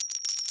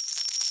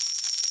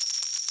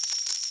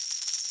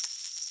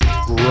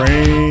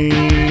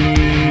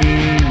Grainmaker.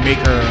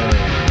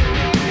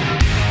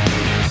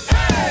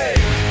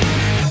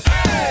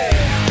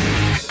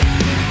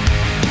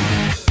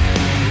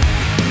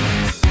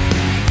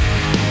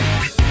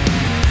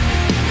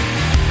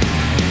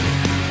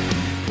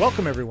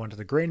 Welcome everyone to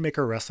the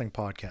Grainmaker Wrestling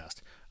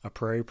Podcast, a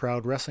Prairie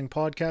Proud wrestling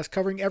podcast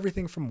covering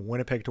everything from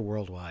Winnipeg to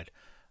worldwide.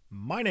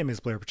 My name is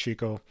Blair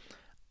Pacheco.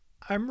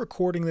 I'm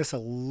recording this a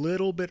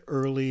little bit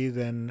early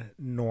than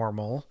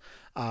normal.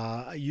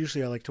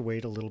 Usually I like to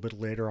wait a little bit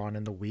later on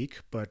in the week,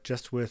 but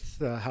just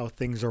with how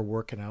things are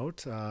working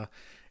out,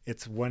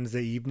 it's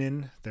Wednesday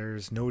evening.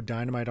 There's no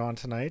Dynamite on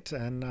tonight,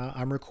 and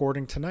I'm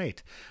recording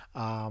tonight.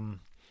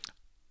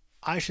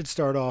 I should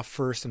start off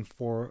first and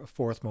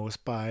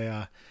foremost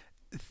by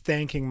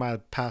thanking my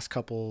past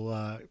couple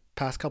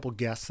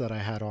guests that I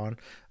had on,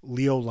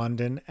 Leo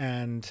London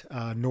and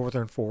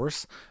Northern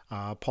Force,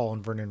 Paul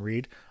and Vernon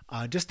Reed,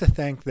 just to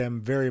thank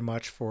them very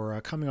much for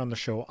coming on the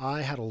show.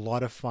 I had a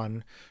lot of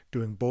fun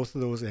doing both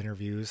of those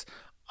interviews.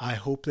 I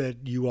hope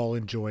that you all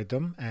enjoyed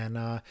them,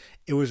 and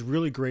it was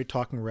really great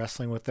talking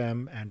wrestling with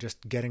them and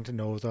just getting to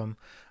know them.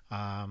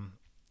 I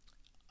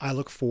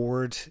look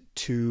forward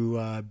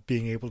to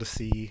being able to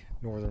see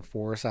Northern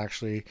Force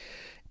actually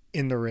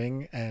in the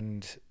ring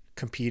and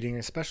competing,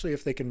 especially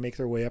if they can make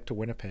their way up to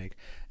Winnipeg.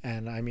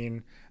 And I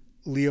mean,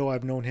 Leo,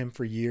 I've known him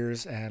for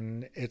years,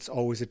 and it's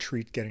always a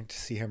treat getting to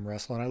see him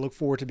wrestle, and I look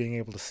forward to being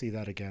able to see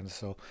that again.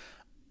 So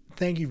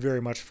thank you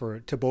very much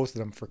to both of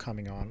them for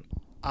coming on.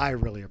 I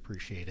really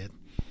appreciate it.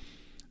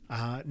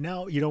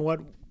 Now, you know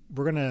what?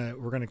 We're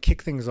gonna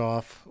kick things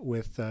off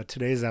with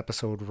today's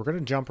episode. We're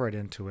gonna jump right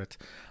into it.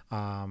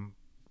 A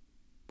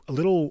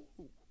little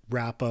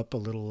wrap up, a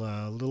little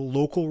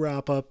local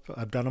wrap up.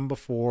 I've done them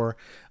before.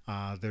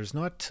 There's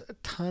not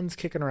tons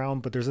kicking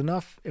around, but there's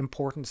enough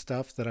important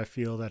stuff that I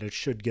feel that it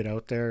should get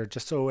out there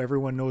just so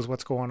everyone knows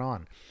what's going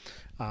on.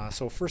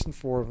 So first and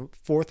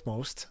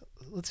foremost,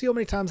 let's see how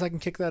many times I can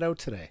kick that out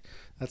today.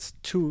 That's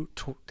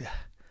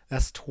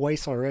that's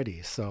twice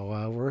already.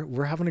 So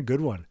we're having a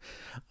good one.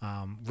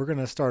 We're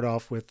gonna start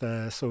off with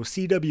so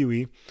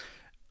CWE.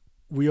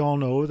 We all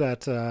know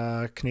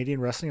that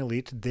Canadian Wrestling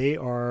Elite, they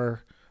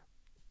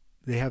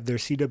have their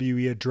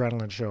CWE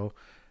Adrenaline show.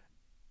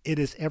 It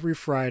is every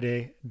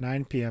Friday,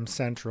 9 p.m.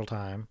 Central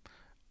Time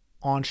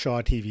on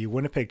Shaw TV,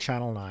 Winnipeg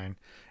Channel 9.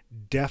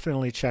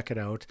 Definitely check it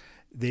out.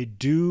 They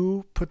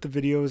do put the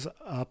videos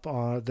up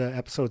on the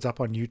episodes up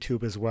on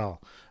YouTube as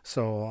well.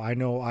 So I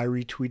know I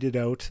tweeted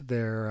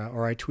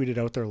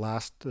out their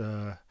last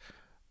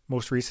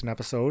most recent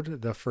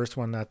episode, the first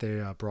one that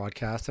they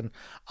broadcast, and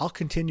I'll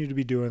continue to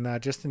be doing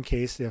that just in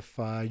case if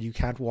you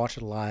can't watch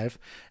it live.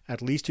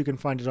 At least you can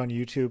find it on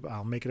YouTube.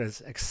 I'll make it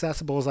as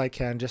accessible as I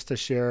can just to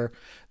share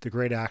the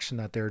great action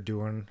that they're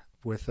doing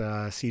with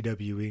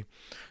CWE.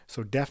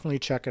 So definitely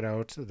check it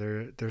out.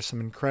 There's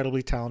some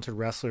incredibly talented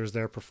wrestlers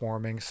there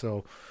performing,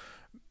 so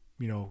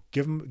you know,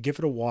 give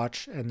it a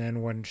watch. And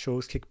then when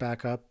shows kick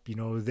back up, you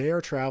know, they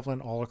are traveling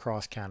all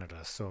across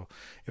Canada. So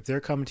if they're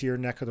coming to your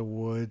neck of the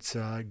woods,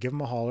 give them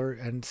a holler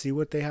and see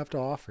what they have to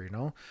offer. You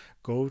know,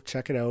 go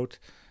check it out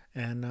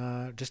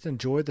and just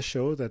enjoy the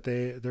show that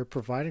they're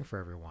providing for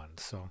everyone.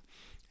 So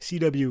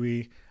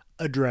CWE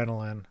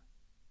Adrenaline,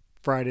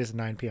 Fridays at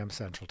 9 p.m.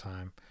 Central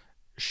Time,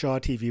 Shaw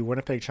TV,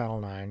 Winnipeg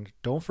Channel 9.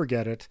 Don't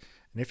forget it.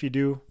 And if you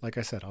do, like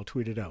I said, I'll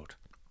tweet it out.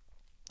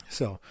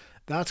 So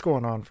that's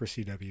going on for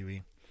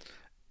CWE.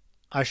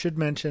 I should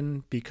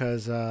mention,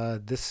 because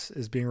this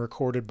is being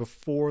recorded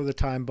before the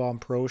Time Bomb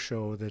Pro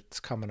show that's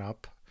coming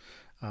up.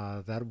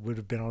 That would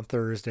have been on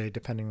Thursday,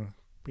 depending,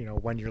 you know,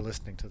 when you're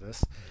listening to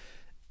this.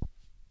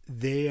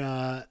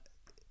 The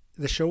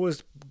show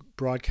was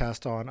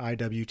broadcast on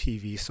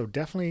IWTV, so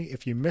definitely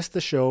if you missed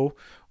the show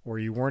or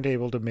you weren't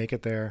able to make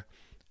it there,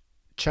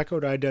 check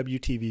out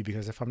IWTV,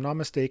 because if I'm not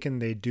mistaken,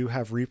 they do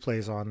have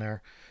replays on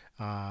there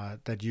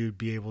that you'd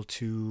be able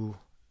to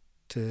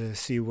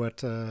see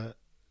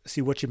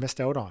what you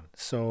missed out on.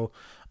 So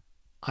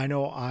I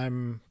know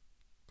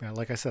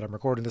like I said, I'm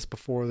recording this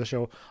before the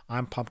show.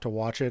 I'm pumped to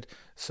watch it.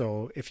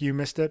 So if you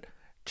missed it,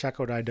 check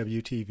out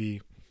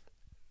IWTV.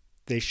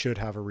 They should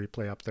have a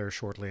replay up there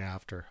shortly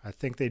after. I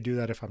think they do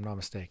that if I'm not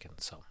mistaken.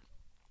 So,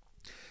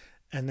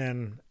 and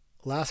then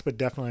last but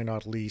definitely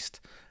not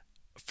least,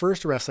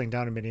 First Wrestling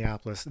down in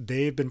Minneapolis.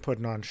 They've been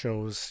putting on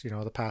shows, you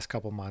know, the past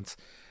couple months.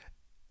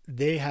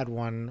 They had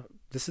one.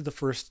 This is the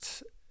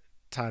first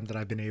time that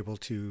I've been able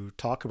to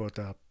talk about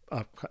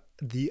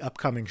the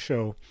upcoming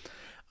show.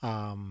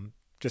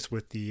 Just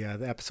with the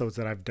episodes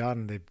that I've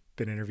done, they've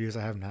been interviews.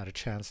 I haven't had a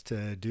chance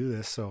to do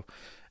this. So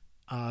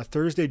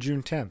Thursday,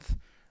 June 10th,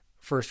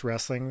 First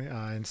Wrestling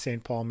in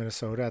St. Paul,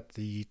 Minnesota at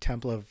the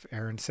Temple of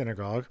Aaron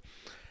Synagogue.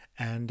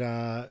 And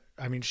I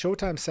mean,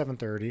 showtime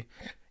 7:30.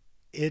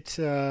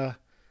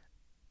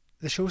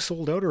 The show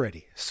sold out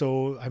already.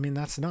 So I mean,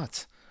 that's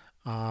nuts.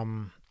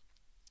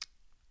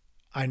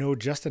 I know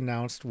just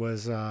announced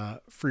was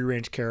Free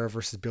Range Kara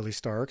versus Billy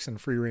Starks,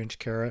 and Free Range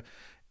Kara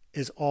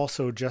is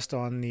also just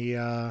on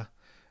the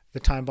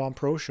Time Bomb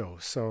Pro show.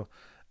 So,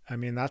 I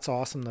mean, that's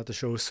awesome that the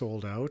show is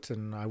sold out,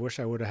 and I wish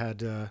I would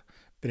have had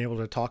been able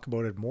to talk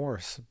about it more.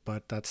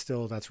 But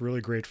that's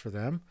really great for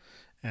them.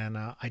 And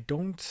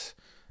I'm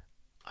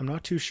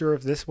not too sure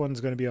if this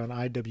one's going to be on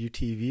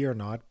IWTV or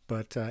not,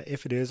 but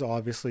if it is,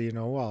 obviously,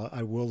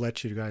 I will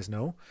let you guys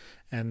know,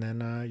 and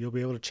then you'll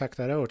be able to check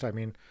that out. I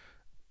mean,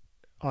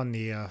 on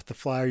the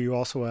flyer, you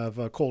also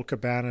have Colt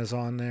Cabanas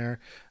on there,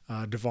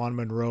 Devon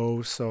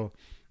Monroe. So,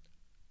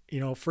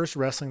 First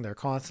Wrestling, they're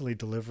constantly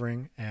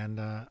delivering,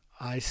 and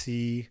I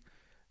see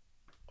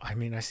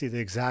the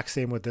exact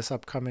same with this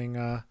upcoming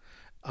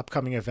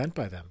event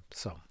by them.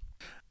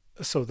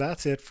 So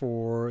that's it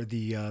for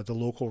the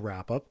local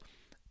wrap up.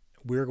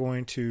 We're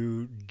going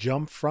to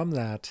jump from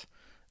that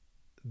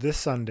this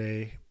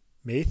Sunday,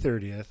 May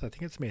 30th. I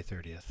think it's May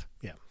 30th.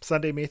 Yeah,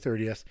 Sunday, May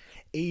 30th.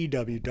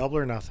 AEW Double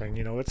or Nothing.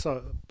 It's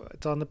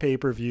on the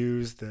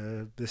pay-per-views,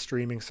 the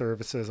streaming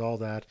services, all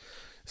that.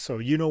 So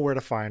you know where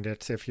to find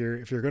it. If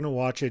you're going to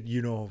watch it,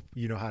 you know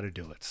how to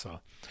do it. So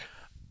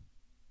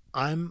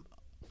I'm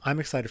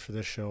excited for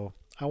this show.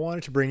 I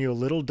wanted to bring you a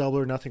little Double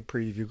or Nothing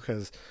preview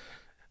because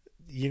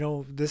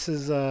this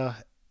is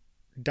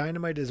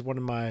Dynamite is one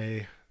of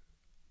my,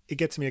 it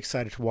gets me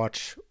excited to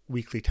watch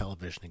weekly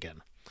television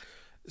again.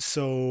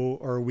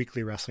 Or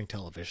weekly wrestling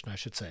television, I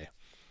should say.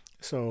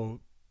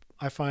 So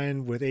I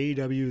find with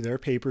AEW, their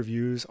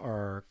pay-per-views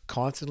are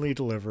constantly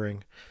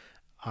delivering.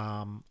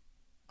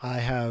 I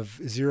have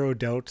zero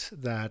doubt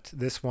that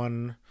this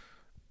one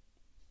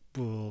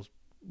will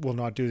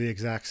not do the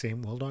exact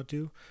same.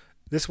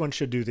 This one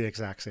should do the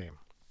exact same.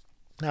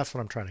 That's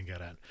what I'm trying to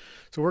get at.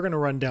 So we're going to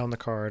run down the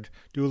card,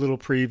 do a little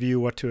preview,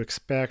 what to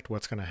expect,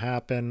 what's going to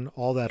happen,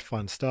 all that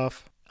fun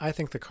stuff. I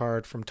think the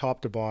card from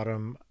top to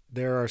bottom,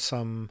 there are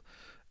some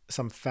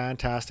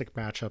fantastic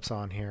matchups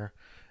on here.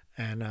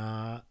 And,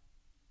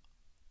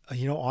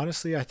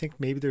 honestly, I think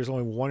maybe there's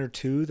only one or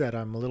two that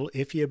I'm a little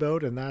iffy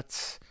about, and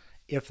that's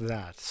if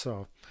that.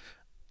 So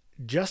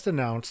just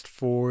announced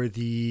for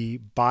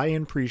the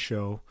buy-in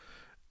pre-show,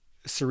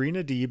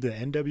 Serena Deeb, the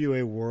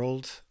NWA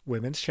World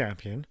Women's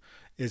Champion,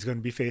 is going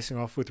to be facing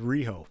off with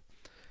Riho.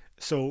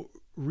 So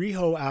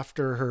Riho,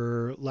 after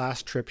her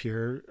last trip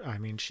here,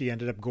 she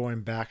ended up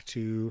going back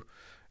to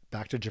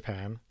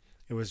Japan.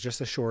 It was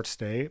just a short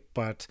stay,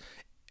 but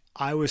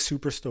I was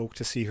super stoked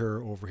to see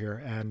her over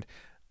here, and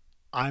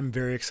I'm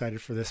very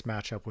excited for this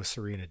matchup with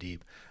Serena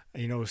Deeb.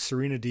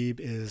 Serena Deeb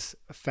is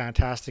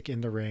fantastic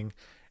in the ring.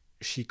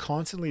 She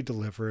constantly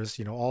delivers,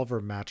 all of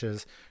her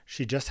matches.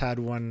 She just had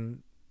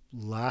one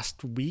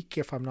last week,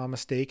 if I'm not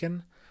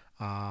mistaken,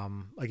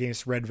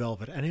 against Red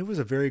Velvet, and it was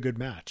a very good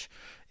match.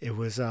 It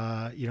was,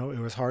 it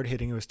was hard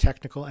hitting, it was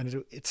technical,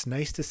 and it's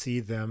nice to see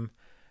them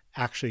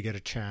actually get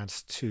a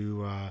chance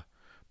to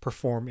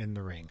perform in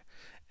the ring.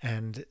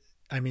 And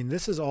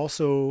this is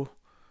also,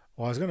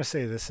 I was going to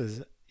say this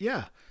is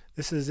a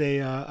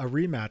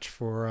rematch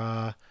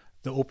for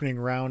the opening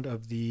round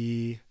of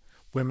the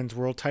Women's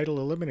World Title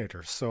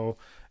Eliminator. So,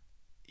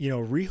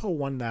 Riho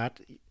won that.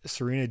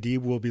 Serena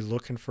Deeb will be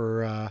looking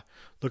for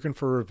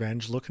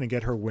revenge, looking to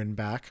get her win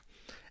back.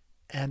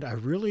 And I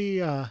really,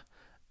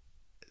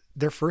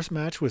 their first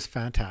match was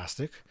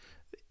fantastic.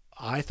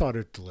 I thought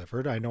it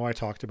delivered. I know I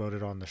talked about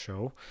it on the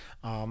show,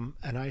 and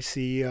I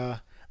see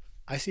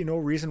no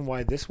reason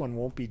why this one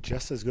won't be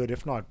just as good,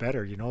 if not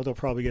better. They'll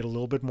probably get a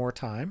little bit more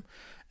time,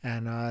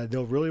 and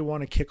they'll really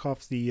want to kick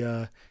off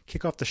the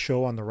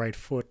show on the right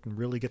foot and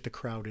really get the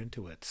crowd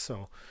into it.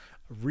 So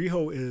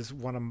Riho is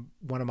one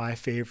of my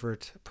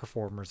favorite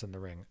performers in the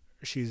ring.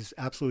 She's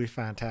absolutely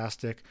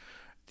fantastic.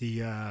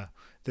 The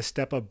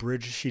step up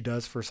bridge she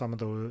does for some of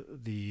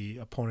the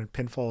opponent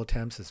pinfall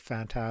attempts is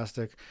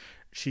fantastic.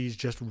 She's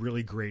just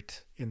really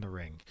great in the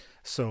ring.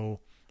 So,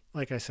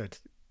 like I said,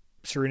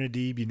 Serena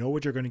Deeb, you know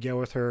what you're going to get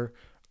with her.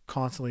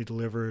 Constantly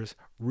delivers.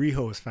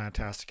 Riho is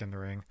fantastic in the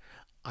ring.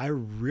 I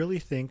really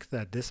think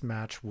that this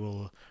match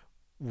will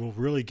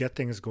really get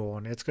things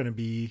going. It's going to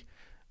be,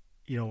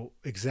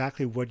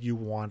 exactly what you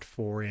want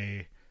for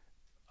a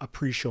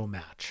pre-show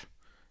match.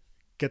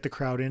 Get the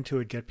crowd into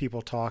it, get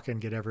people talking,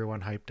 get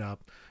everyone hyped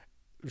up.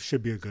 It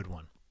should be a good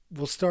one.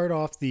 We'll start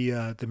off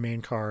the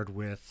main card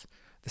with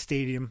the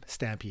Stadium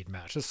Stampede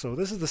matches. So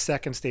this is the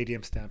second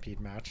Stadium Stampede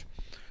match.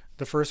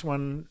 The first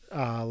one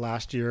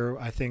last year,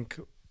 I think,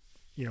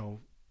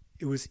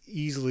 it was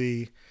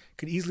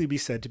could easily be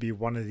said to be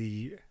one of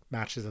the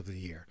matches of the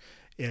year.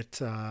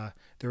 There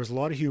was a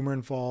lot of humor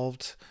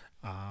involved,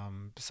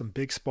 some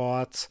big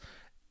spots,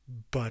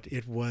 but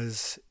it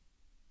was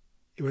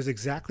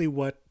exactly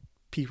what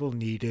people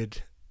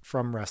needed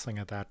from wrestling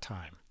at that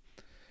time.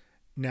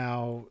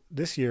 Now,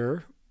 this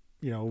year,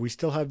 we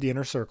still have the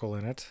Inner Circle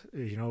in it.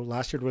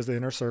 Last year it was the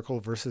Inner Circle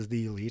versus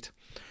the Elite.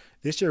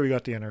 This year we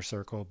got the Inner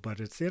Circle,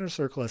 but it's the Inner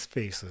Circle as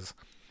faces,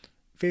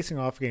 facing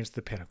off against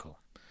the Pinnacle.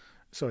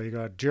 So you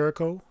got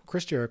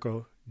Chris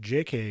Jericho,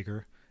 Jake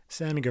Hager,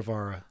 Sammy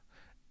Guevara,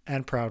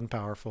 and Proud and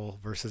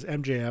Powerful versus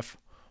MJF,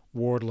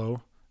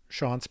 Wardlow,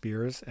 Shawn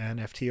Spears, and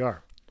FTR.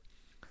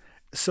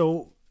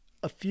 So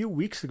a few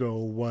weeks ago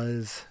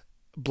was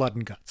Blood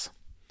and Guts.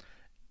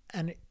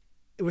 And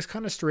it was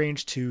kind of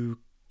strange to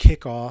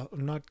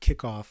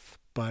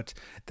but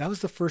that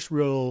was the first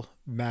real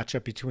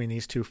matchup between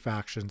these two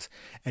factions,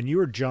 and you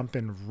were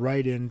jumping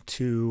right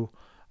into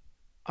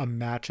a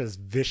match as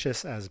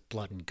vicious as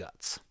Blood and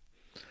Guts.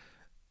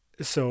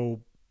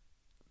 So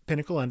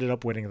Pinnacle ended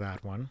up winning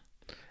that one,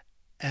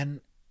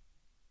 and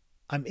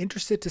I'm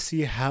interested to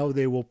see how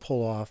they will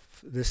pull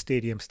off this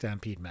Stadium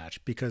Stampede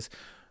match, because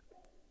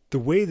the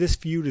way this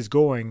feud is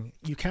going,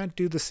 you can't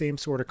do the same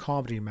sort of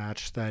comedy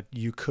match that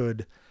you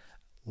could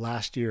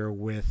last year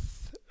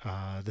with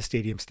the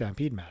Stadium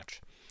Stampede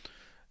match.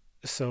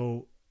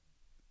 So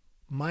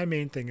my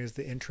main thing is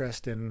the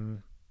interest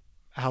in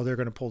how they're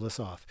going to pull this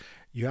off.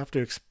 You have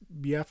to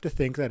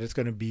think that it's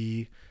going to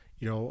be,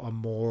 a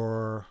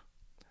more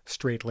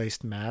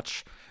straight-laced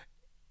match,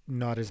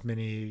 not as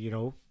many,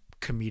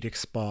 comedic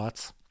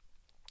spots.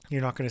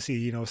 You're not going to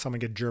see, someone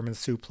get German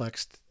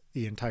suplexed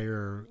the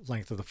entire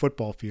length of the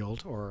football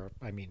field, or,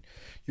 I mean,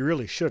 you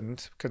really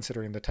shouldn't,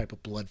 considering the type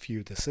of blood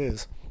feud this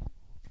is.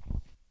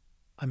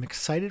 I'm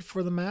excited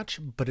for the match,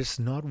 but it's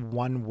not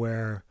one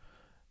where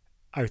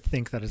I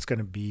think that it's going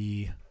to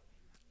be.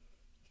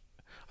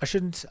 I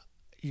shouldn't,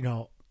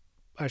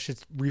 I should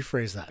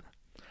rephrase that.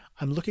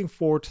 I'm looking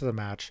forward to the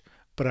match,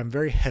 but I'm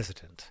very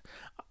hesitant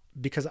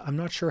because I'm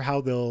not sure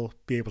how they'll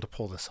be able to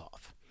pull this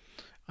off.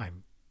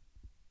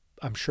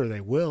 I'm sure they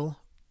will,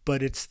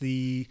 but it's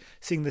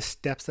seeing the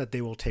steps that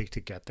they will take to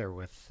get there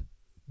with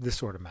this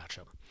sort of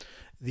matchup.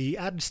 The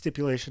added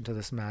stipulation to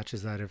this match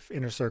is that if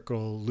Inner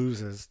Circle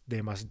loses,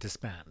 they must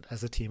disband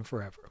as a team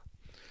forever.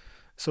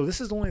 So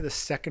this is only the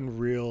second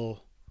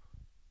real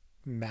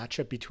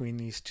matchup between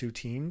these two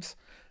teams.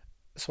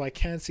 So I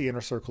can't see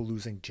Inner Circle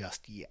losing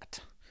just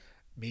yet.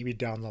 Maybe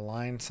down the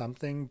line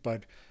something,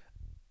 but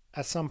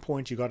at some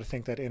point you got to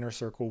think that Inner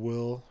Circle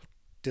will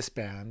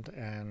disband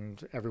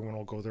and everyone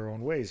will go their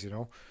own ways.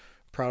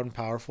 Proud and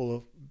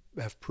Powerful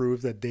have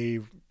proved that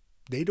they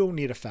don't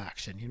need a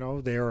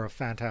faction. They are a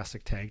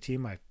fantastic tag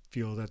team. I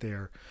feel that they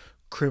are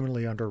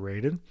criminally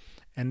underrated,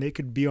 and they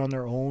could be on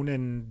their own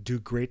and do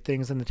great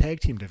things in the tag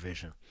team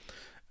division.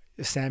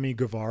 Sammy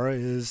Guevara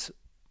is,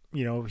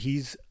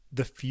 he's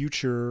the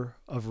future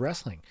of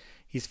wrestling.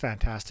 He's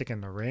fantastic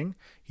in the ring.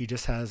 He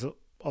just has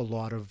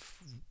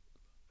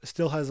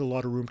still has a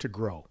lot of room to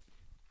grow,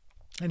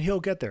 and he'll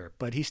get there,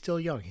 but he's still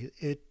young.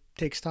 It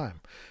takes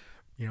time.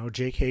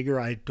 Jake Hager,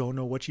 I don't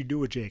know what you do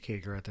with Jake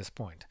Hager at this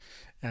point.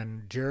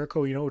 And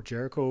Jericho,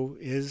 Jericho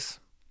is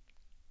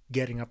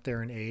getting up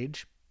there in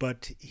age,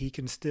 but he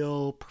can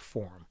still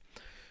perform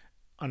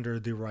under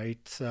the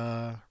right,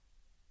 the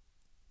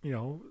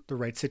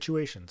right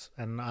situations.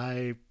 And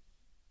in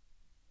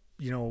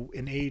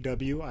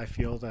AEW, I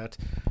feel that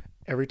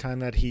every time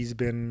that he's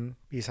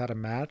had a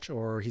match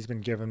or he's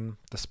been given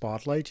the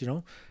spotlight,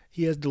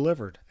 he has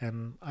delivered.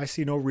 And I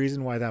see no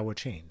reason why that would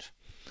change.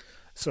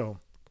 So,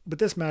 but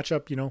this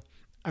matchup,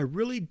 I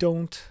really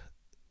don't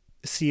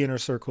see Inner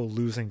Circle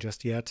losing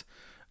just yet.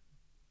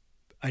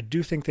 I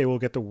do think they will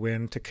get the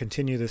win to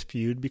continue this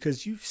feud,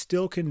 because you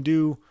still can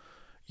do,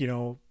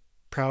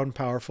 Proud and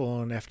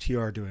Powerful and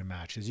FTR doing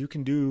matches. You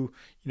can do,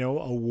 a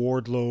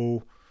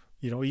Wardlow,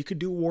 you could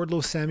do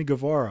Wardlow Sammy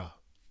Guevara.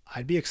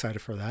 I'd be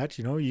excited for that.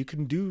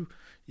 You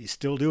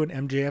still do an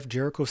MJF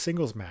Jericho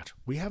singles match.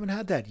 We haven't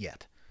had that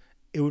yet.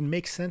 It would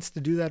make sense to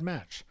do that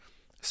match.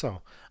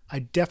 So I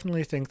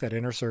definitely think that the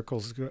Inner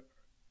Circle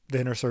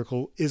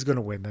is going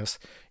to win this.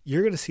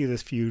 You're going to see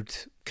this feud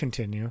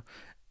continue.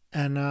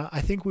 And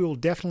I think we will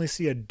definitely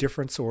see a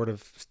different sort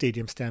of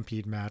Stadium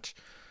Stampede match.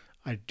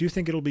 I do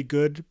think it'll be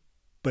good,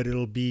 but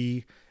it'll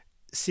be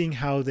seeing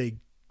how they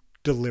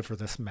deliver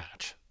this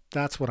match.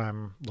 That's what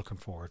I'm looking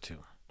forward to.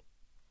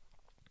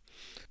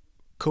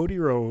 Cody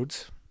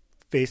Rhodes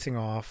facing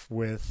off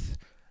with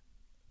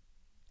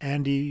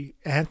Anthony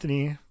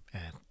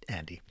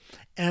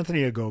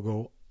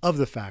Ogogo of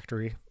the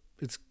Factory.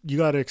 You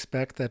got to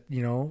expect that,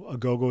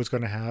 Ogogo is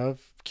going to have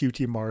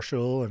QT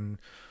Marshall and,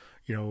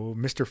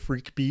 Mr.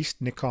 Freak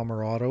Beast, Nick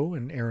Comoroto,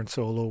 and Aaron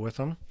Solo with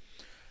him.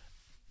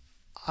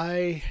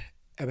 I'm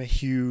a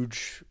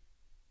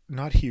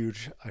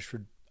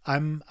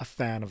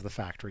fan of the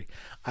Factory.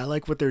 I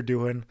like what they're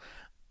doing.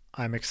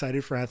 I'm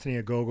excited for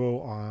Anthony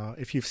Ogogo.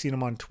 If you've seen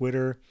him on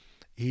Twitter,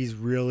 he's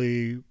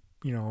really,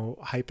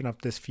 hyping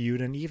up this feud,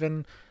 and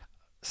even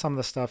some of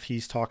the stuff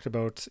he's talked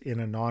about in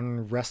a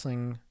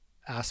non-wrestling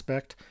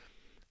aspect.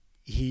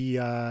 He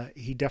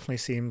definitely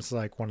seems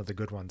like one of the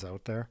good ones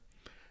out there.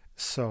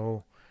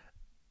 So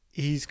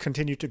he's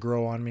continued to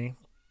grow on me.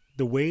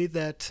 The way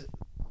that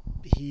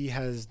he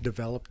has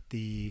developed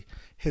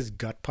his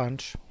gut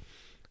punch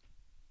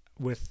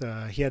with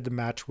he had the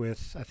match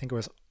with, I think it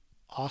was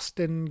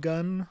Austin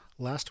Gunn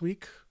last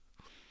week.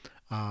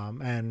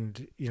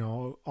 And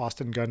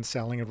Austin Gunn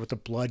selling it with the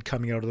blood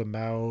coming out of the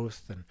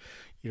mouth and,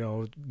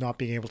 not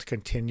being able to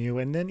continue.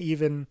 And then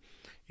even,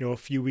 a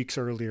few weeks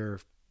earlier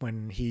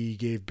when he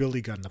gave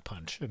Billy Gunn the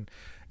punch and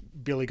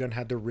Billy Gunn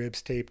had the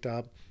ribs taped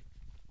up.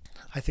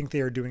 I think they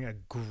are doing a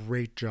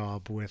great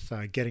job with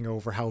getting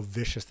over how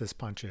vicious this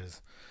punch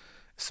is.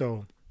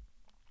 So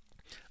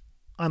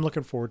I'm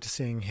looking forward to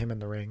seeing him in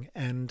the ring.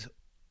 And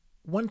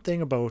one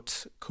thing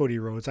about Cody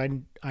Rhodes,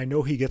 I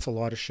know he gets a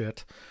lot of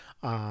shit,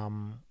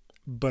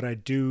 but I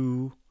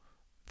do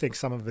think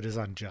some of it is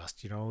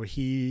unjust.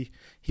 He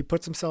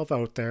puts himself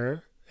out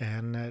there,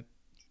 and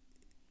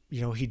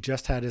he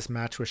just had his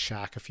match with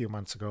Shaq a few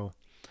months ago.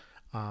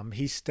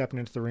 He's stepping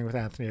into the ring with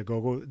Anthony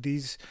Ogogo.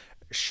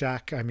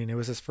 Shaq, I mean, it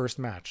was his first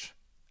match,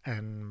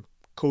 and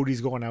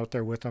Cody's going out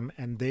there with him,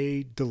 and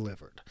they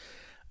delivered.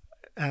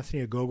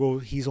 Anthony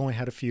Ogogo, he's only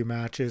had a few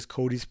matches.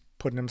 Cody's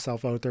putting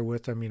himself out there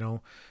with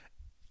him.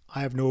 I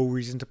have no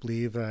reason to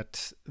believe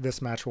that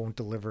this match won't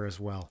deliver as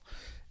well.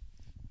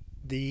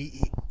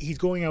 He's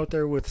going out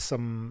there with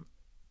some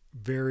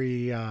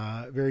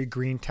very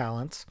green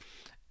talents,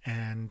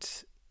 and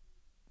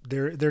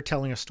they're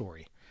telling a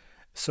story.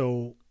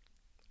 So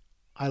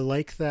I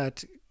like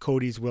that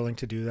Cody's willing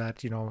to do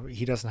that.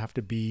 He doesn't have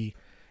to be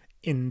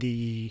in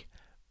the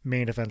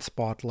main event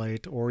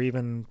spotlight or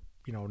even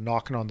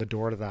knocking on the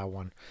door to that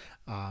one.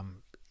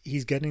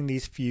 He's getting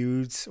these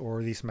feuds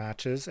or these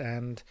matches,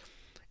 and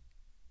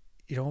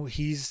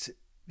he's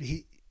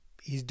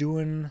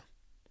doing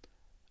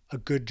a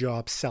good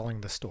job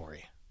selling the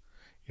story.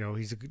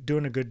 He's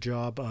doing a good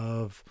job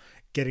of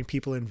getting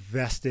people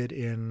invested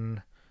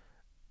in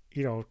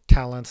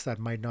talents that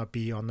might not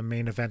be on the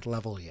main event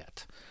level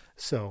yet.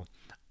 So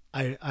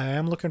I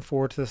am looking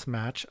forward to this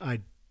match.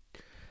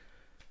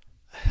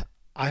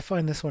 I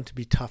find this one to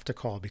be tough to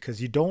call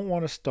because you don't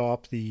want to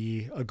stop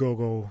the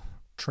Ogogo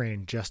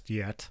train just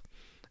yet.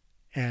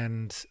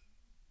 And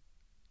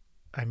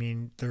I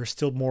mean, there's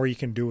still more you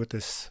can do with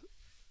this,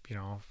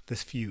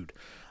 this feud.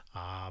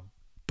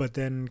 But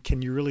then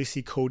can you really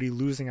see Cody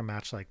losing a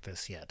match like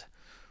this yet?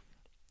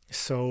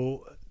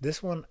 So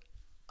this one,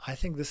 I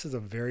think this is a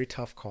very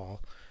tough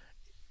call.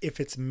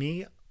 If it's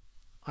me,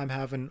 I'm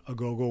having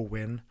Ogogo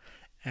win,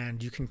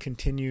 and you can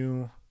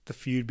continue the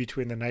feud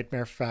between the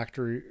Nightmare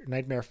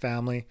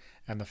Family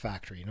and the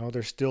Factory.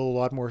 There's still a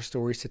lot more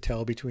stories to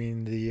tell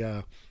between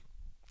the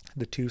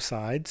two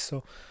sides.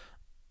 So,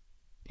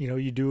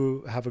 you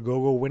do have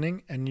Ogogo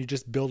winning, and you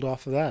just build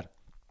off of that.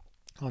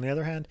 On the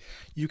other hand,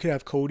 you could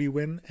have Cody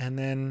win, and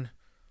then,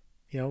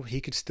 he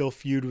could still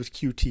feud with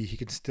QT. He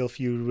could still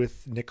feud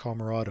with Nick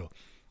Comoroto.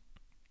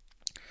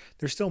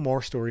 There's still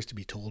more stories to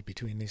be told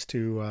between these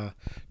two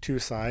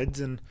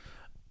sides, and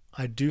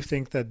I do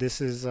think that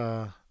this is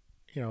the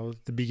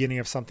beginning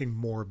of something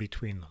more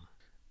between them.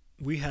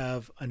 We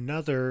have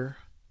another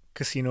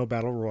Casino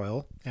Battle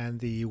Royal, and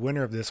the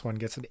winner of this one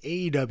gets an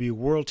AEW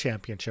World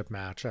Championship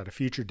match at a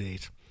future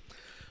date.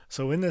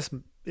 So in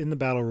the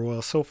Battle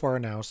Royal so far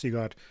announced, you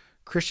got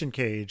Christian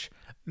Cage,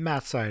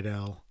 Matt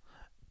Sydal,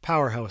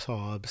 Powerhouse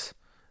Hobbs,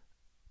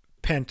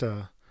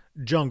 Penta,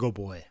 Jungle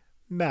Boy,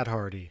 Matt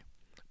Hardy,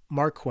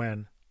 Mark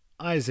Quinn,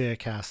 Isaiah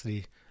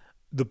Cassidy,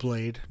 The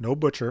Blade, no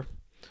Butcher,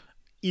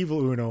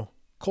 Evil Uno,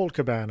 Colt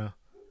Cabana,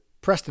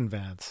 Preston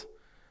Vance,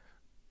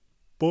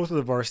 both of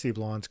the Varsity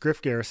Blondes, Griff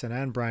Garrison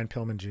and Brian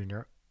Pillman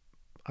Jr.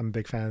 I'm a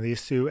big fan of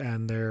these two,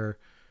 and their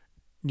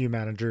new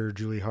manager,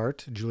 Julia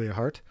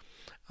Hart.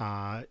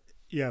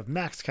 You have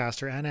Max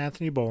Caster and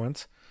Anthony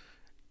Bowens,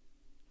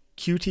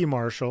 QT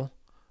Marshall,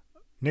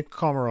 Nick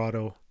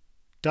Comoroto,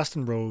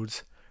 Dustin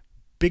Rhodes,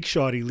 Big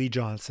Shotty Lee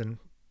Johnson.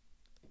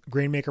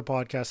 Grainmaker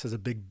Podcast is a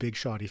big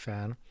Shotty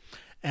fan.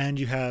 And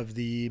you have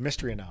the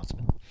mystery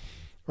announcement,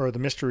 or the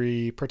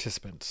mystery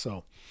participant.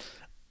 So,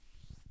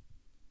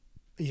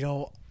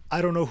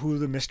 I don't know who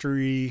the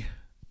mystery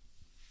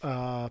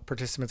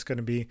participant's going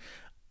to be.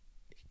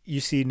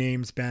 You see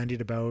names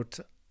bandied about.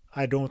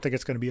 I don't think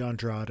it's going to be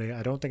Andrade.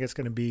 I don't think it's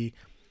going to be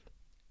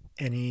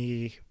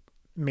any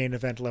main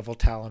event level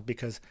talent,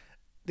 because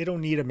they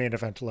don't need a main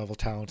event level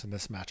talent in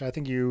this match. I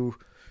think you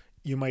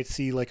might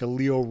see like a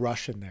Leo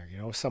Rush in there,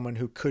 someone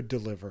who could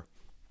deliver.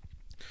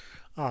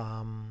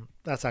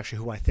 That's actually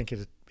who I think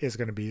it is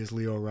going to be, is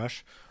Leo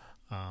Rush.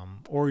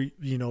 Or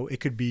it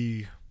could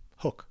be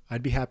Hook.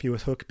 I'd be happy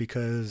with Hook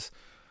because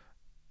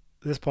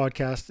this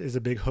podcast is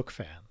a big Hook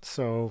fan.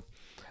 So,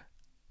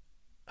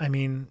 I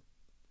mean,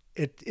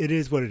 it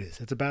is what it is.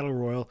 It's a battle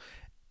royal.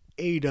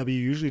 AEW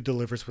usually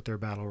delivers with their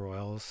battle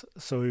royals,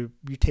 so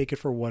you take it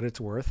for what it's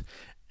worth.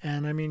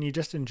 And I mean, you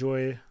just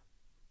enjoy,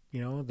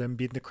 them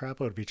beating the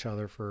crap out of each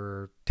other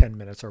for 10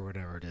 minutes or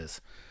whatever it is.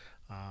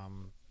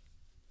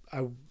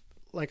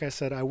 Like I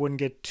said, I wouldn't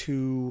get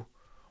too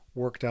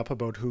worked up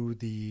about who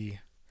the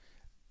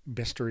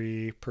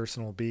mystery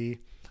person will be.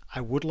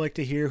 I would like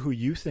to hear who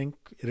you think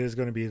it is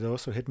going to be, though,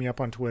 so hit me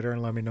up on Twitter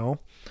and let me know.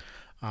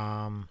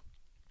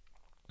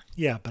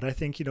 Yeah, but I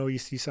think, you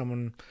see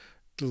someone,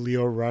 the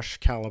Leo Rush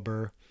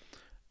caliber.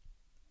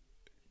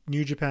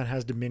 New Japan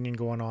has Dominion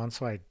going on,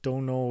 so I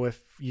don't know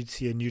if you'd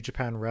see a New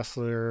Japan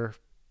wrestler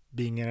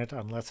being in it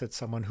unless it's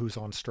someone who's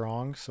on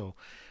Strong. So,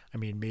 I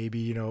mean,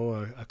 maybe,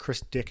 a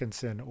Chris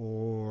Dickinson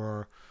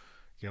or,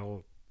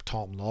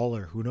 Tom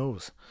Lawler, who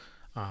knows?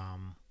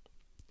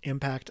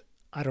 Impact,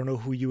 I don't know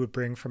who you would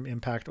bring from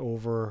Impact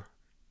over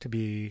to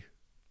be,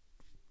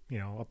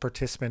 a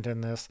participant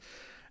in this.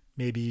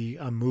 Maybe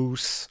a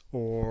Moose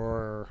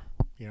or,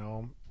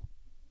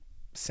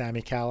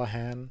 Sammy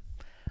Callahan.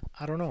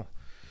 I don't know.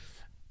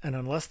 And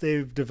unless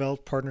they've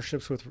developed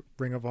partnerships with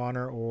Ring of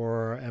Honor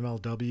or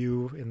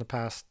MLW in the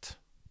past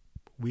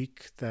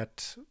week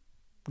that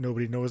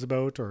nobody knows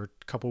about, or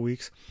a couple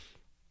weeks,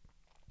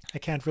 I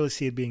can't really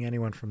see it being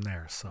anyone from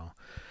there. So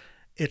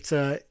it's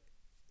a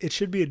it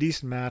should be a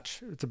decent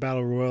match. It's a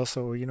battle royal,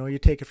 so you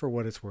take it for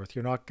what it's worth.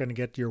 You're not going to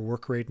get your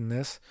work rate in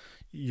this.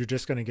 You're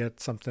just going to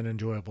get something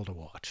enjoyable to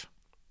watch.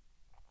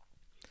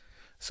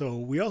 So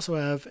we also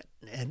have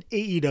an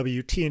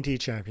AEW TNT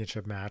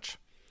Championship match.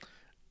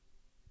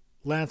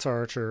 Lance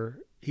Archer,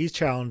 he's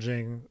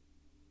challenging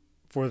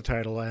for the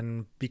title,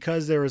 and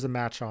because there is a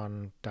match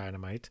on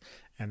Dynamite,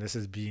 and this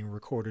is being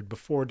recorded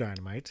before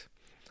Dynamite,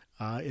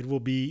 it will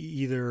be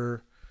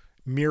either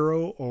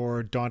Miro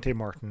or Dante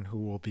Martin who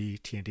will be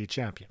TNT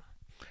champion.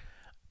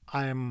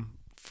 I am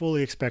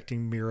fully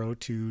expecting Miro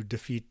to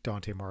defeat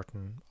Dante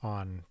Martin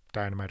on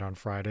Dynamite on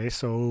Friday,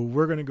 so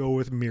we're going to go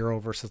with Miro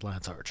versus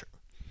Lance Archer.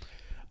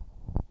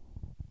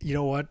 You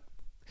know what?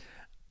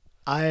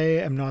 I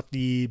am not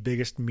the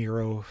biggest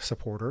Miro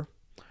supporter,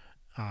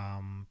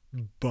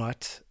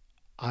 but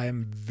I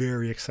am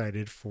very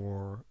excited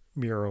for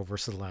Miro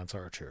versus Lance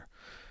Archer.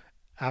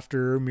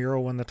 After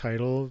Miro won the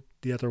title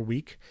the other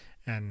week,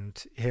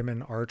 and him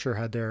and Archer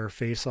had their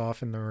face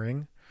off in the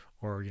ring,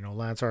 or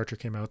Lance Archer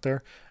came out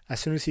there. As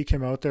soon as he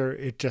came out there,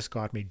 it just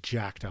got me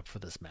jacked up for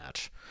this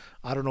match.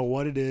 I don't know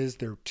what it is.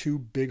 They're two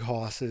big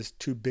hosses,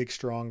 two big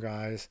strong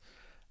guys.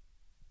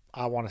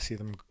 I want to see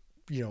them.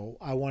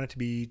 I want it to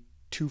be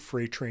two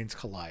freight trains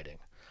colliding.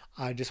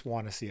 I just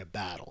want to see a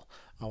battle.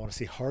 I want to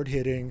see hard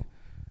hitting.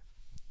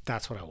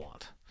 That's what I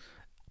want.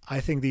 I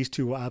think these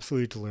two will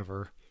absolutely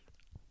deliver.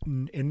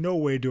 In no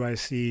way do I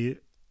see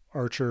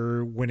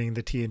Archer winning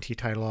the TNT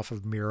title off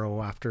of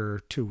Miro after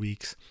 2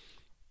 weeks.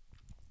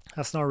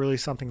 That's not really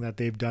something that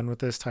they've done with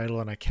this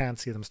title, and I can't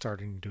see them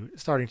starting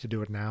to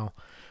do it now.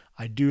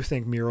 I do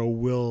think Miro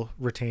will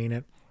retain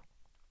it.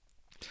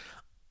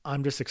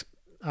 I'm just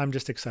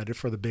excited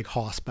for the big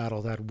hoss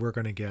battle that we're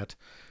going to get.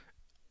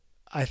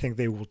 I think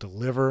they will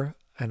deliver,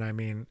 and I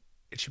mean,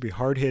 it should be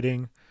hard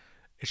hitting,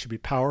 it should be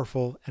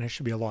powerful, and it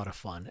should be a lot of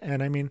fun.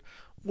 And I mean,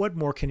 what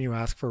more can you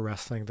ask for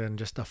wrestling than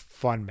just a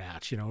fun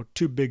match?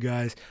 Two big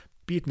guys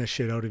beating the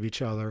shit out of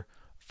each other.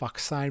 Fuck,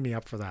 sign me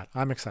up for that.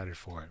 I'm excited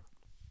for it.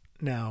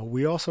 Now,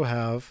 we also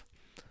have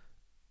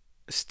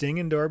Sting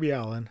and Darby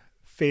Allin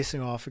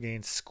facing off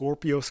against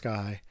Scorpio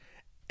Sky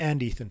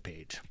and Ethan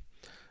Page.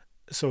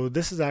 So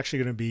this is actually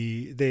going to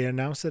be, they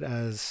announced it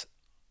as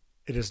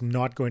it is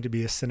not going to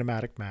be a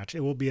cinematic match. It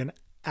will be an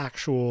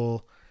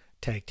actual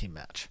tag team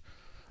match.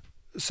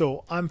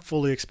 So I'm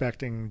fully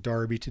expecting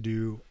Darby to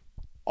do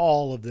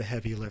all of the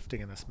heavy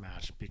lifting in this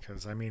match,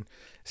 because I mean,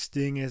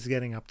 Sting is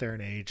getting up there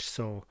in age,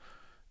 so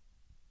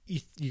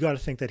you got to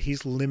think that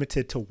he's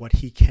limited to what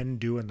he can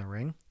do in the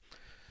ring.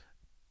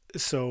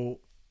 So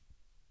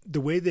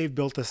the way they've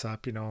built this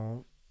up,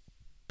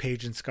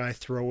 Page and Sky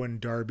throwing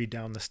Darby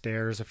down the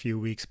stairs a few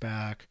weeks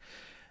back,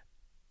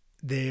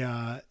 they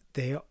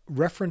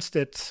referenced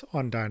it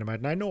on Dynamite,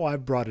 and I know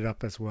I've brought it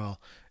up as well.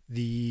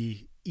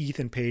 The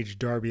Ethan Page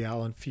Darby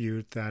Allin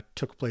feud that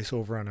took place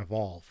over on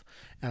Evolve.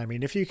 And I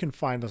mean, if you can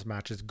find those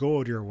matches, go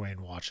out of your way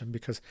and watch them,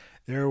 because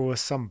there was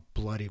some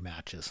bloody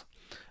matches.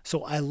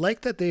 So I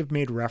like that they've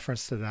made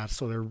reference to that.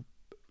 So they're,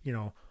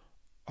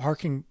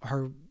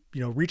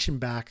 reaching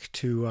back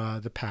to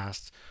the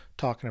past,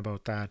 talking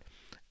about that.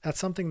 That's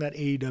something that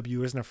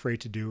AEW isn't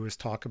afraid to do, is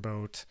talk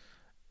about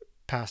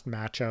past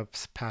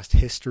matchups, past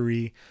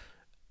history.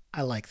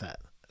 I like that.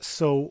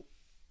 So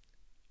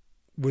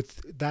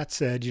with that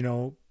said,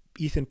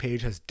 Ethan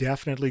Page has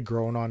definitely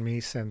grown on me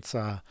since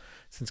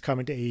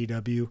coming to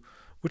AEW,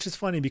 which is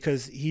funny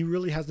because he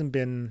really hasn't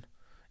been,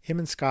 him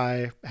and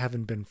Sky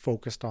haven't been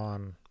focused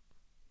on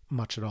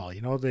much at all.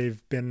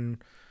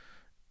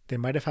 They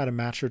might have had a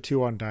match or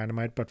two on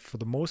Dynamite, but for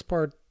the most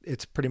part,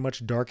 it's pretty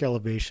much Dark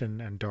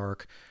Elevation and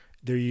Dark.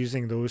 They're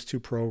using those two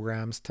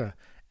programs to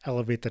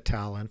elevate the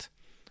talent.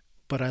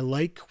 But I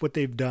like what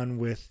they've done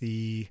with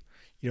the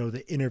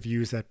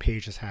interviews that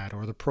Page has had,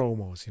 or the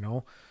promos,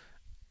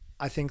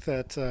 I think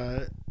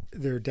that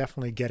they're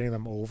definitely getting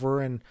them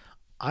over, and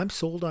I'm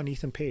sold on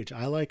Ethan Page.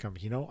 I like him.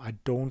 I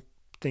don't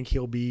think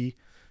he'll be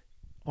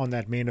on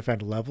that main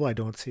event level. I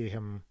don't see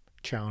him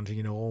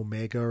challenging,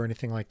 Omega or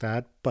anything like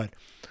that. But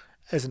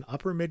as an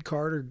upper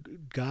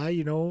mid-card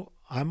guy,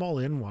 I'm all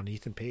in on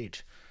Ethan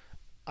Page.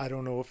 I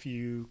don't know if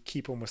you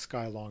keep him with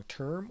Sky long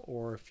term,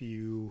 or if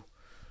you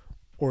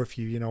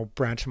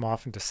branch him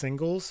off into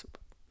singles.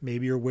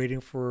 Maybe you're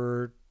waiting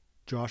for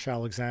Josh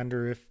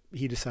Alexander if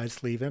he decides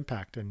to leave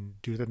Impact and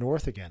do the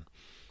North again.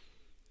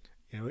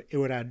 It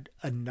would add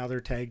another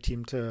tag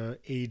team to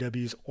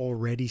AEW's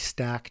already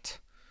stacked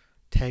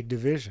tag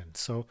division.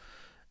 So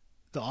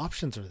the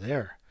options are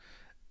there.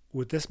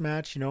 With this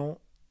match,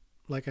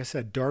 like I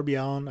said, Darby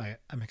Allin,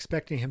 I'm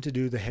expecting him to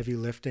do the heavy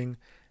lifting.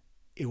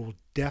 It will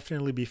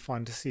definitely be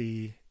fun to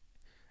see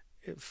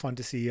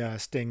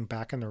Sting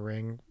back in the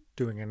ring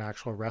doing an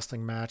actual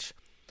wrestling match.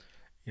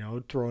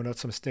 Throwing out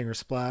some Stinger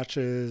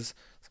splashes,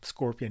 some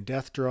Scorpion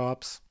death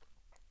drops.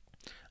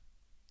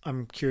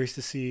 I'm curious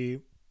to see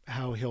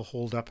how he'll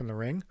hold up in the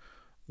ring,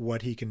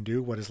 what he can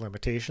do, what his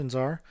limitations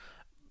are.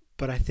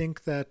 But I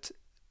think that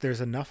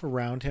there's enough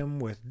around him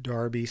with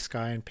Darby,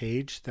 Sky, and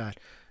Page that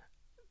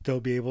they'll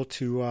be able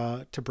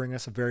to bring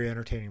us a very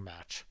entertaining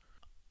match.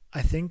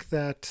 I think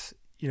that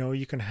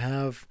you can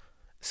have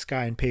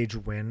Sky and Page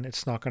win.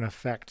 It's not going to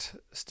affect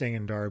Sting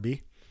and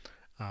Darby,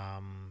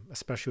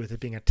 especially with it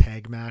being a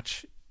tag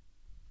match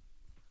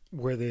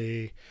where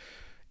they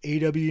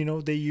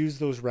AEW, they use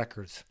those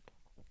records.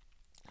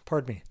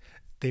 Pardon me.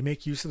 They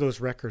make use of those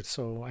records.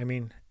 So I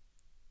mean,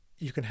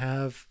 you can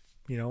have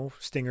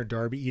Sting or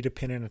Darby eat a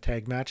pin in a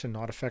tag match and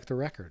not affect the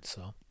record.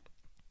 So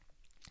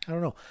I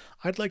don't know.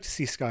 I'd like to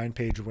see Sky and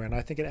Page win.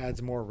 I think it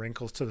adds more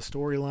wrinkles to the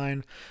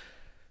storyline.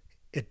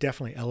 It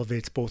definitely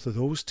elevates both of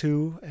those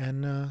two,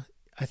 and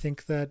I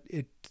think that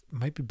it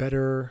might be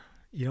better.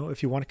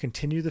 If you want to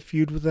continue the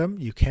feud with them,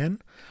 you can,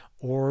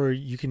 or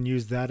you can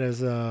use that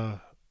as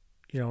a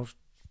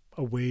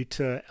way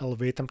to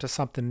elevate them to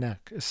something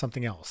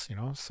else.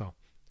 So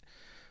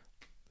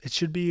it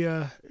should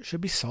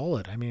be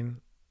solid. I mean,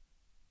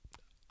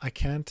 I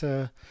can't.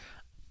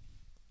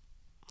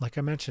 Like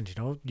I mentioned,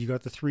 you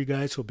got the three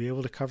guys who'll be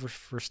able to cover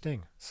for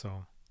Sting.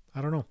 So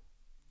I don't know.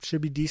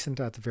 Should be decent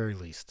at the very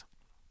least.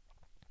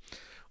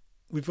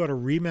 We've got a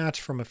rematch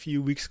from a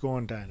few weeks ago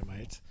on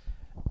Dynamite.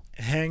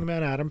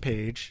 Hangman Adam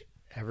Page,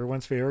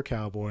 everyone's favorite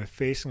cowboy,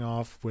 facing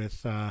off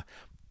with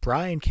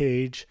Brian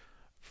Cage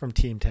from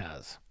Team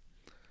Taz.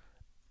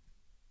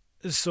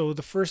 So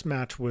the first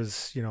match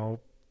was,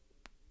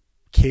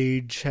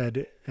 Cage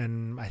had,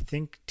 and I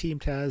think Team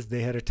Taz,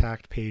 they had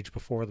attacked Page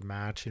before the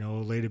match,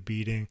 laid a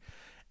beating.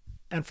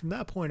 And from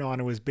that point on,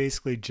 it was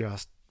basically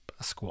just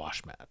a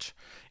squash match.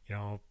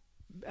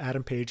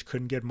 Adam Page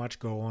couldn't get much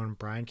going.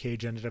 Brian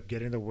Cage ended up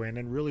getting the win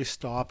and really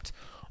stopped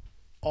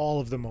all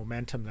of the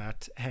momentum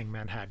that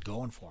Hangman had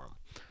going for him.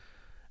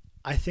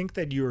 I think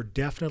that you're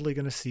definitely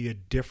going to see a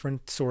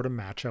different sort of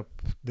matchup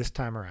this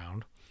time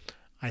around.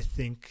 I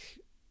think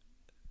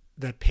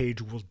that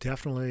Page will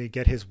definitely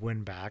get his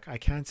win back. I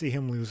can't see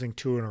him losing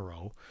two in a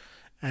row.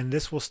 And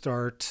this will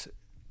start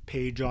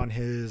Page on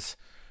his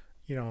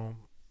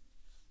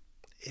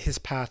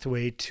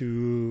pathway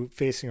to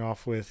facing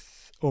off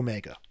with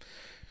Omega.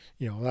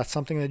 That's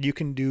something that you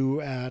can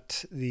do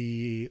at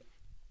the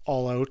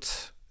All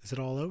Out. Is it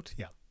All Out?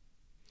 Yeah.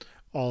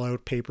 All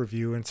Out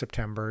pay-per-view in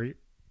September.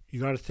 You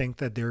got to think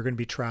that they're going to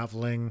be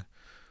traveling.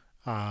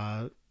 They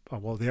are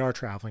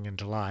traveling in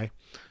July.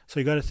 So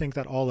you got to think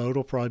that All Out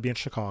will probably be in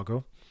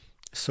Chicago.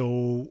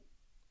 So,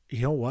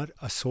 you know what?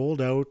 A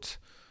sold out,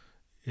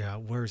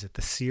 where is it?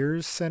 The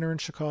Sears Center in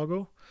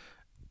Chicago.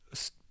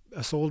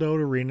 A sold out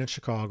arena in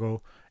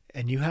Chicago.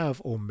 And you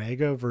have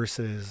Omega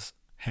versus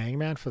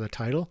Hangman for the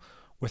title.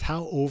 With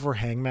how over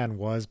Hangman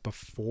was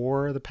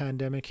before the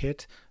pandemic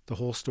hit, the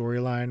whole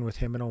storyline with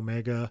him and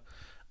Omega,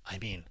 I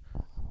mean,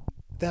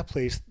 that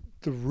place,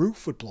 the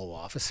roof would blow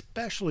off,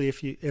 especially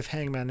if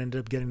Hangman ended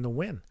up getting the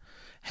win.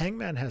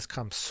 Hangman has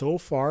come so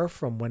far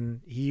from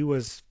when he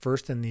was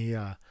first in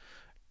the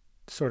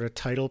sort of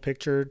title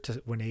picture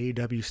to when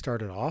AEW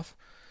started off.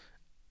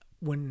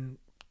 When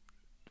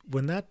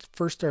that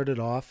first started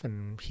off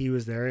and he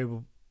was there,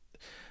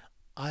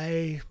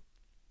 I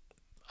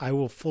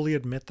will fully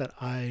admit that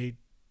I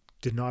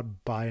did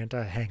not buy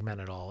into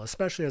Hangman at all,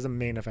 especially as a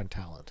main event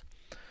talent.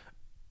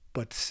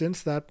 But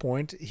since that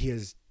point, he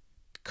has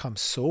come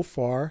so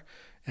far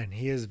and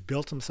he has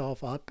built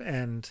himself up,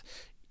 and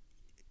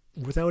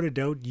without a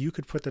doubt, you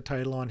could put the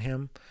title on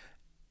him.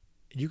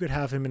 You could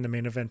have him in the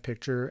main event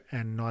picture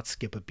and not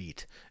skip a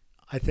beat.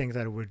 I think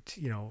that it would,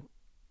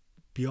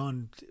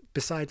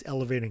 besides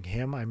elevating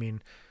him, I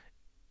mean,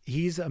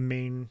 he's a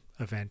main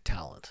event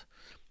talent.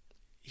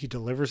 He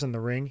delivers in the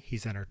ring.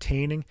 He's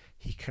entertaining.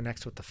 He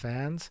connects with the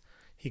fans.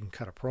 He can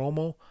cut a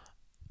promo.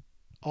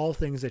 All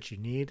things that you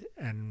need.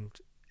 And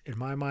in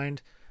my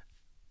mind,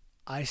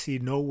 I see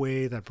no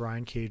way that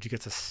Brian Cage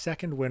gets a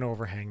second win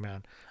over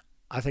Hangman.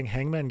 I think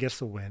Hangman gets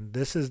the win.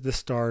 This is the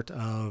start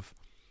of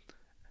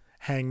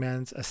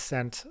Hangman's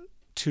ascent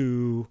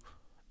to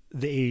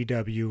the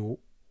AEW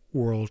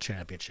World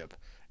Championship.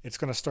 It's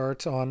going to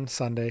start on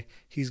Sunday.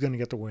 He's going to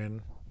get the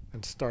win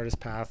and start his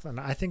path. And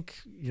I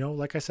think,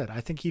 like I said, I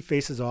think he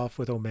faces off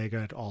with Omega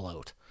at All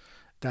Out.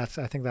 I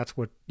think that's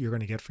what you're going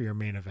to get for your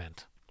main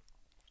event.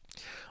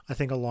 I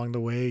think along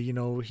the way,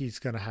 he's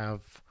going to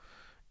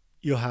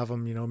you'll have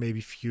him,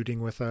 maybe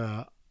feuding with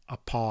a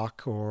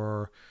Pac,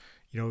 or,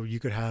 you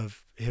could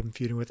have him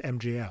feuding with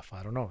MJF.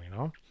 I don't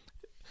know,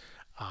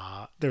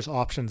 there's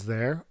options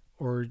there.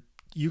 Or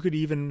you could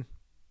even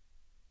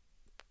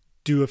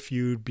do a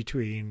feud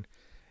between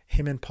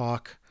him and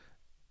Pac,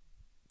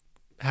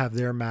 have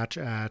their match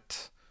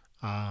at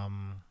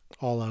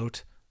All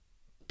Out,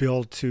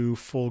 build to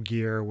Full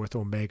Gear with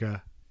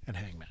Omega and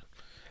Hangman.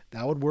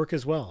 That would work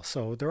as well.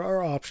 So there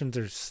are options.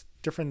 There's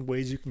different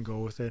ways you can go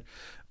with it,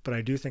 but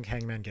I do think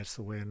Hangman gets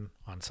the win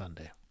on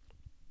Sunday.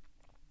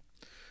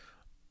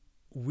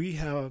 We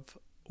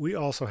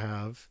also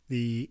have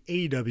the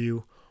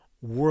AEW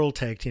World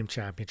Tag Team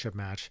Championship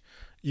match.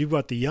 You've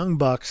got the Young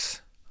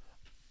Bucks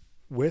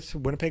with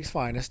Winnipeg's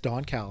finest,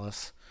 Don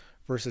Callis,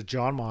 versus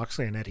Jon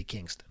Moxley and Eddie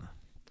Kingston.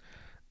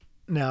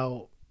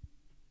 Now,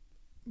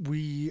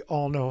 we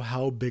all know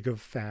how big of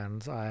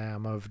fans I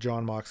am of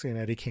Jon Moxley and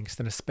Eddie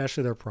Kingston,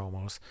 especially their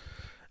promos.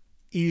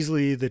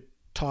 Easily the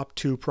top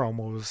two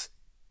promos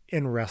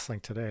in wrestling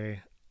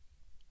today.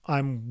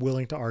 I'm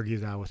willing to argue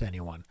that with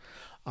anyone.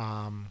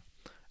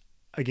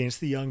 Against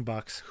the Young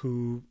Bucks,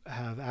 who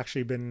have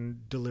actually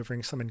been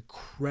delivering some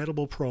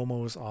incredible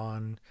promos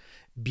on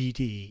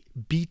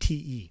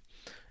BTE.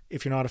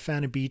 If you're not a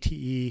fan of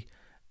BTE,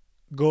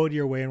 go out of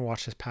your way and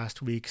watch this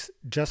past week's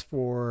just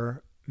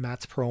for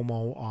Matt's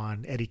promo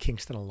on Eddie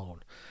Kingston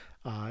alone.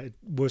 It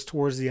was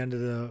towards the end of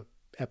the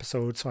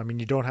episode, so I mean,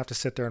 you don't have to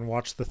sit there and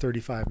watch the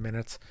 35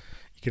 minutes.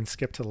 You can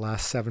skip to the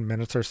last 7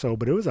 minutes or so,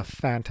 but it was a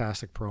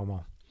fantastic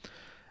promo.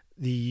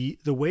 The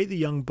way the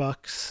Young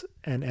Bucks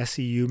and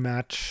SCU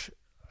match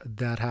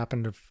that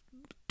happened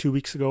 2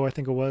 weeks ago, I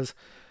think it was,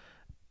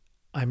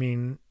 I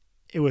mean,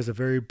 it was a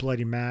very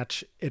bloody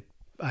match.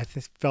 I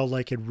felt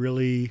like it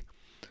really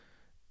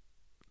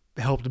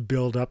helped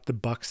build up the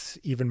Bucks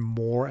even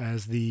more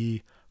as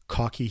the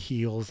cocky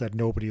heels that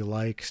nobody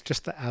likes,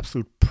 just the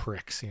absolute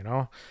pricks, you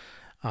know.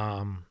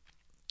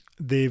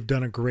 They've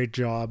done a great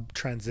job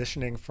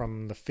transitioning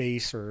from the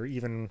face, or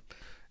even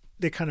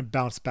they kind of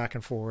bounce back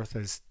and forth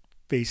as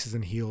faces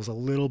and heels a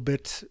little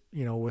bit,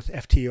 you know, with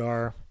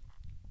FTR.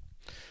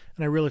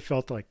 And I really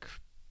felt like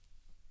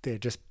they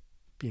just,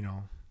 you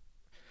know,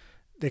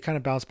 they kind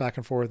of bounced back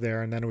and forth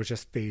there, and then it was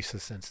just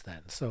faces since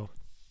then. So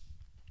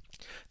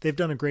they've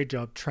done a great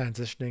job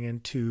transitioning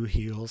into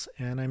heels,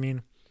 and I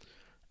mean,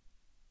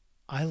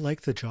 I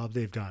like the job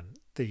they've done.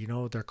 You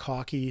know, they're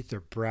cocky,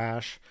 they're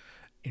brash,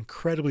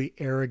 incredibly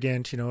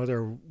arrogant. You know,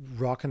 they're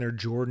rocking their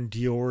Jordan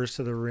Dior's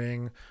to the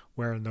ring,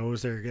 wearing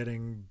those. They're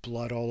getting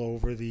blood all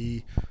over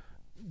the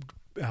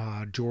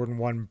Jordan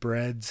 1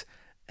 breads,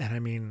 and I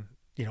mean,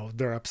 you know,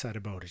 they're upset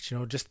about it. You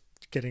know, just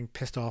getting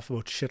pissed off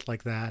about shit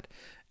like that.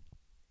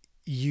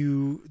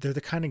 They're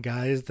the kind of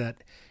guys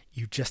that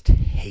you just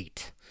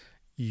hate.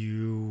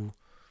 You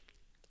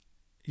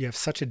have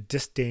such a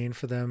disdain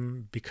for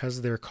them because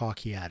of their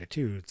cocky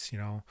attitudes, you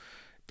know,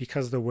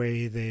 because of the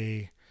way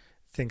they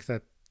think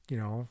that, you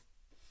know,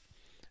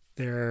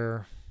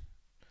 they're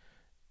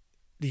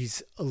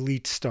these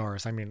elite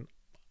stars. I mean,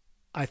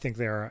 I think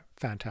they're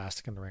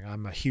fantastic in the ring.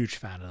 I'm a huge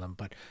fan of them,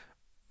 but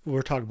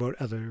we'll talk about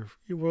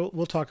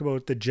we'll talk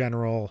about the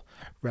general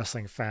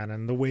wrestling fan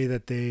and the way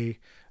that they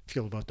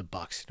feel about the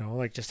Bucks, you know,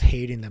 like just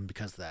hating them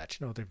because of that.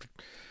 You know,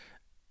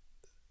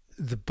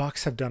 the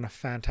Bucks have done a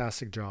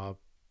fantastic job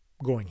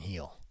going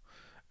heel,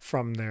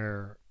 from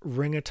their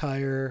ring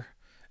attire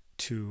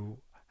to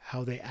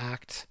how they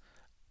act.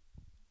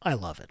 I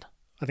love it.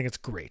 I think it's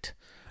great.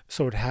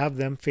 So to have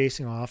them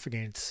facing off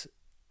against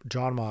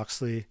Jon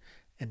Moxley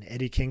and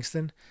Eddie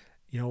Kingston,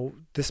 you know,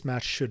 this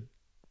match should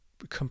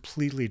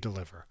completely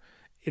deliver.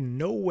 In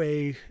no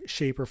way,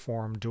 shape, or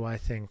form do I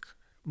think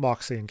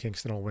Moxley and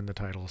Kingston will win the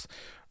titles,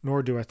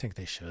 nor do I think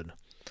they should.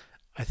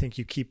 I think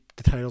you keep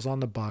the titles on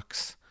the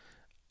Bucks.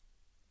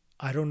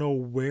 I don't know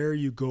where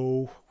you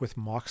go with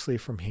Moxley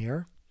from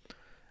here.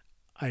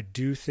 I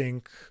do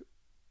think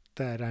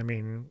that, I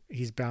mean,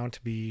 he's bound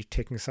to be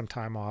taking some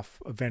time off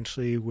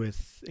eventually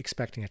with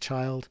expecting a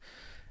child.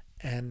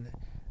 And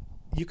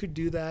you could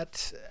do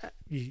that.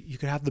 You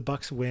could have the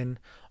Bucks win.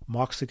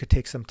 Moxley could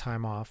take some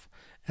time off.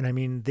 And I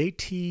mean, they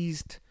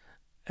teased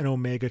an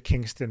Omega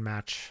Kingston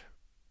match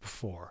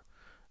before.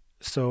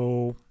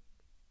 So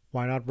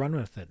why not run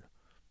with it?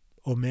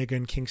 Omega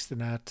and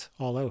Kingston at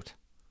All Out.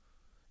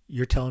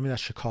 You're telling me that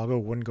Chicago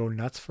wouldn't go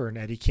nuts for an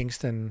Eddie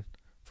Kingston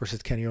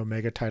versus Kenny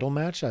Omega title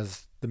match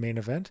as the main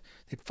event?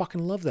 They'd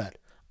fucking love that.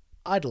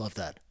 I'd love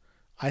that.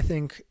 I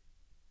think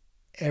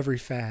every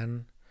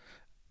fan,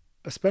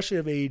 especially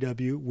of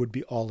AEW, would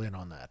be all in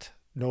on that.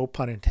 No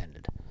pun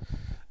intended.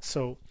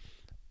 So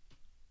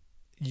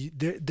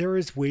there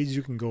is ways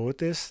you can go with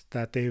this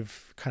that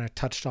they've kind of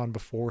touched on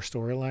before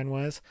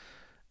storyline-wise.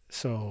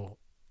 So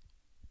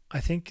I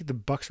think the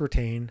Bucks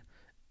retain,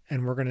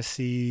 and we're going to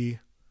see...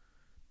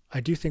 I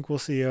do think we'll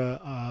see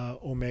a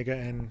Omega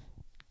and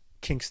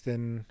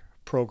Kingston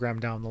program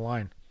down the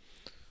line.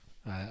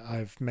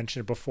 I've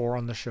mentioned it before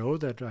on the show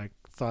that I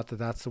thought that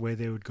that's the way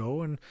they would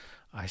go, and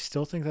I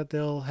still think that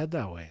they'll head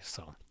that way.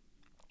 So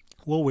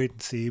we'll wait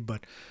and see.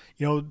 But,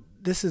 you know,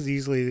 this is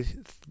easily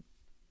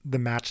the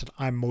match that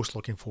I'm most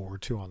looking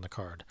forward to on the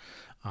card.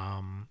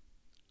 I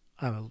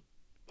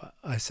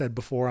said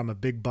before, I'm a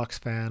big Bucks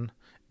fan,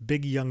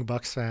 big Young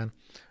Bucks fan.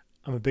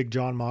 I'm a big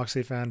Jon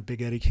Moxley fan,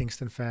 big Eddie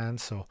Kingston fan.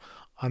 So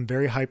I'm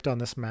very hyped on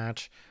this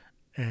match,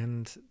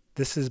 and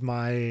this is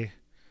my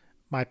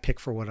pick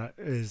for what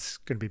is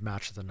going to be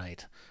match of the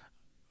night.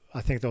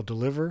 I think they'll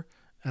deliver,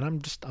 and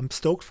I'm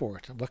stoked for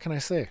it. What can I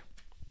say?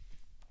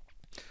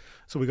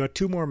 So we got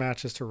 2 more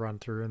matches to run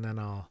through, and then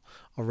I'll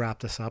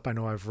wrap this up. I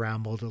know I've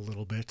rambled a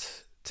little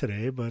bit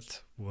today,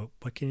 but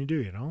what can you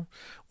do, you know?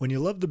 When you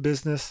love the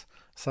business,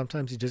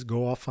 sometimes you just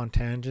go off on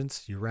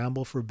tangents, you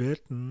ramble for a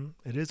bit, and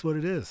it is what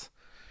it is.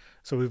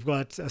 So we've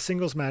got a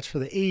singles match for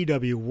the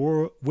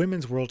AEW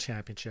Women's World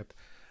Championship.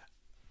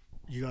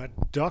 You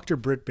got Dr.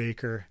 Britt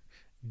Baker,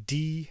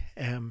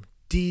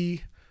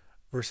 DMD,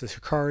 versus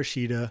Hikaru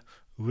Shida,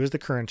 who is the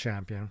current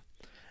champion.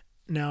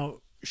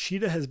 Now,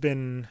 Shida has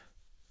been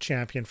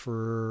champion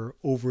for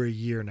over a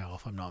year now,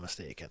 if I'm not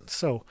mistaken.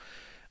 So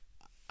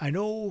I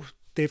know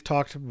they've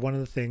talked, one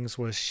of the things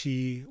was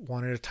she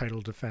wanted a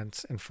title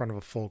defense in front of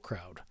a full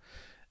crowd.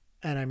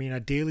 And I mean,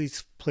 at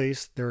Daly's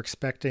Place, they're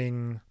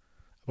expecting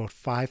about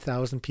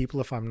 5,000 people,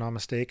 if I'm not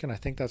mistaken. I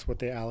think that's what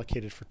they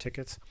allocated for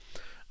tickets.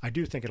 I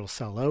do think it'll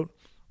sell out.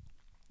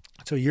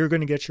 So you're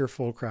going to get your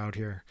full crowd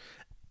here.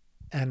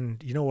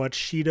 And you know what?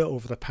 Shida,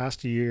 over the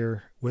past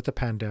year with the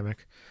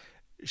pandemic,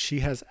 she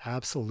has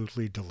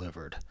absolutely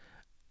delivered.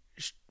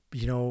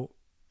 You know,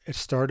 it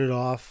started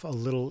off a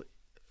little,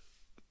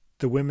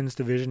 the women's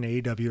division,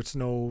 AEW, it's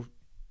no,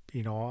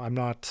 you know, I'm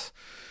not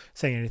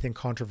saying anything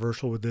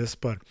controversial with this,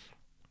 but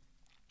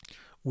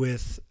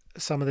with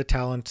some of the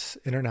talent,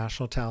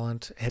 international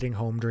talent, heading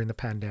home during the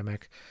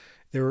pandemic,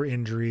 there were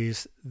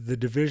injuries. The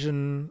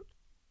division,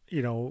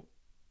 you know,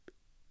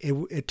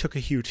 it took a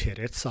huge hit.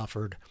 It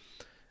suffered.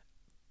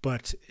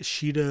 But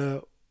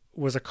Shida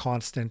was a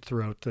constant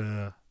throughout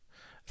the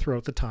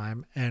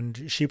time,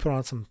 and she put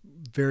on some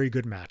very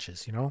good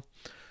matches, you know?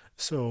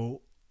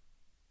 So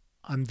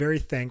I'm very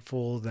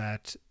thankful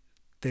that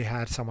they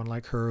had someone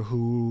like her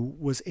who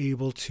was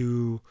able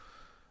to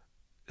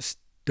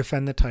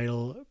defend the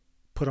title,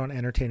 put on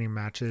entertaining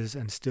matches,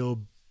 and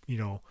still, you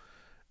know,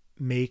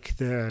 make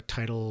the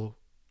title,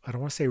 I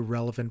don't want to say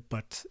relevant,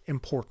 but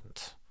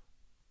important.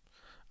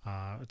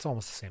 It's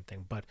almost the same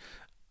thing, but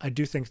I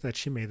do think that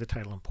she made the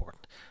title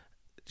important.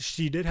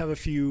 She did have a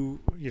few,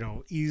 you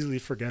know, easily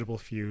forgettable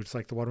feuds,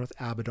 like the one with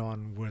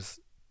Abaddon was,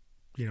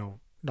 you know,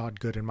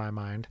 not good in my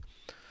mind.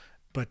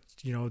 But,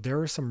 you know, there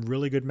were some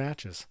really good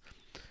matches.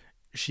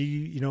 She,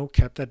 you know,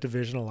 kept that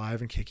division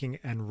alive and kicking.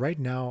 And right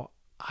now,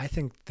 I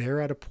think they're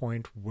at a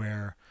point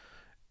where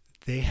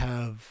they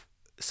have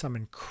some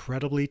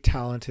incredibly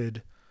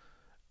talented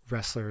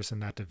wrestlers in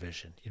that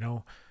division. You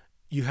know,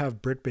 you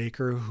have Britt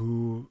Baker,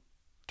 who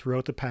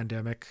throughout the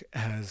pandemic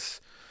has,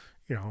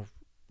 you know,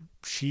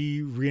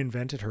 she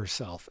reinvented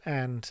herself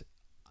and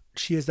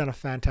she has done a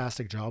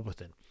fantastic job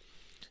with it.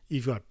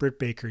 You've got Britt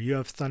Baker, you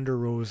have Thunder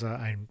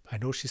Rosa. I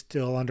know she's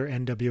still under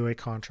NWA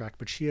contract,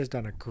 but she has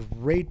done a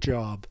great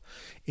job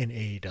in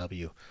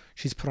AEW.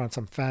 She's put on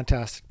some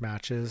fantastic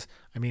matches.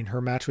 I mean,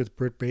 her match with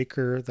Britt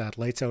Baker, that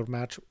Lights Out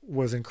match,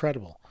 was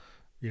incredible.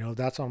 You know,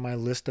 that's on my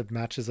list of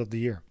matches of the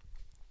year.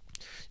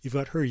 You've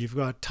got her, you've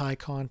got Ty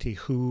Conti,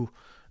 who,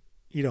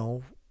 you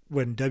know,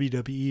 when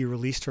WWE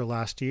released her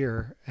last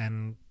year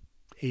and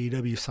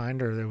AEW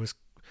signed her, there was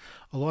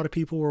a lot of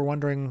people were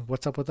wondering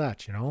what's up with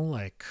that, you know,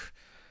 like,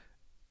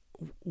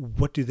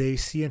 what do they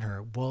see in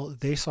her? Well,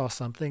 they saw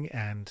something,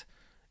 and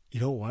you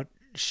know what?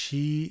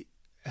 She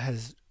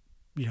has,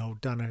 you know,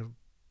 done a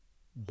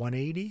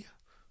 180.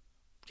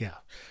 Yeah.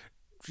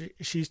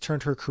 She's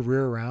turned her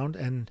career around,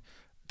 and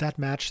that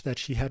match that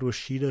she had with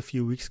Shida a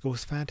few weeks ago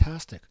was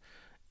fantastic.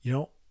 You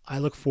know, I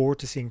look forward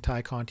to seeing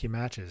Ty Conti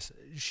matches.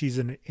 She's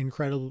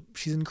incredible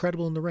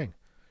in the ring.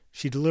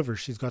 She delivers.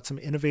 She's got some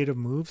innovative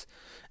moves,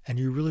 and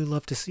you really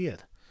love to see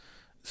it.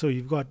 So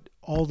you've got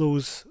all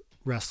those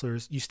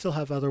wrestlers. You still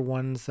have other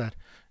ones that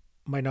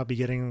might not be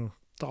getting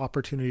the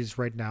opportunities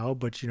right now,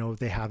 but, you know,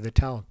 they have the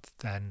talent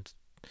and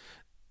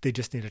they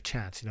just need a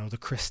chance. You know, the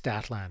Chris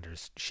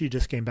Statlanders. She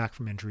just came back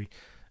from injury.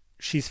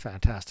 She's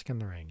fantastic in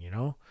the ring, you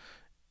know.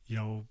 You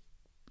know,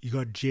 you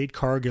got Jade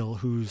Cargill,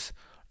 who's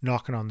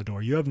knocking on the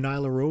door. You have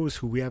Nyla Rose,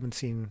 who we haven't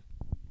seen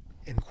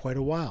in quite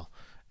a while.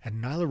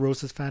 And Nyla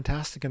Rose is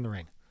fantastic in the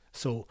ring.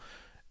 So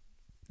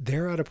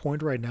they're at a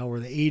point right now where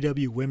the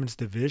AEW women's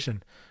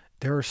division,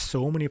 there are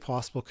so many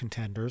possible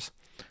contenders.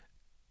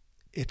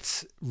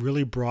 It's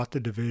really brought the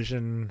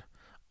division,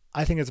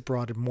 I think it's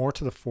brought it more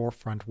to the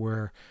forefront,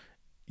 where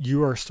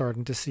you are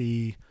starting to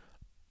see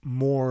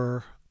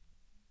more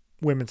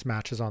women's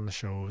matches on the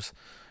shows,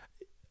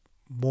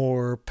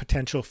 more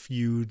potential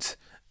feuds.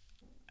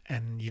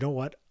 And you know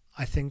what?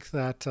 I think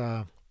that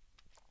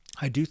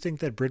I do think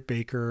that Britt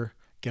Baker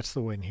gets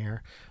the win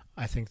here.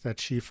 I think that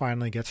she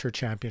finally gets her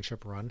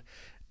championship run,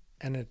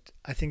 and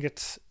I think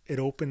it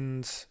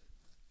opens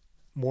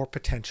more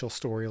potential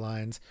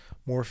storylines,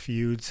 more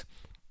feuds.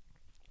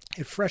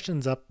 It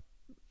freshens up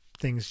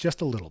things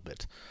just a little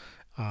bit.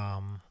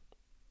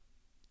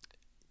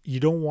 You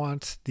don't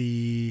want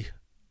the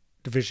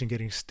division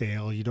getting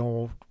stale. You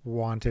don't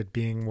want it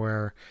being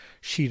where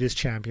Shida's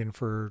champion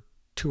for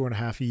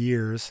 2.5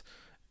 years,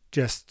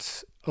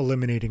 just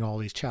eliminating all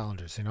these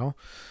challengers, you know?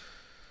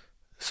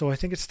 So I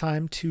think it's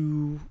time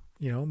to,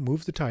 you know,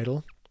 move the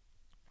title,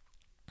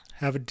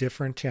 have a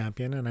different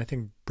champion, and I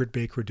think Britt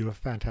Baker would do a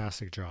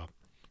fantastic job.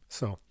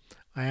 So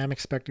I am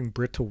expecting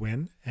Britt to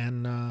win,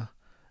 and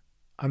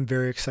I'm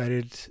very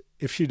excited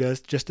if she does,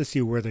 just to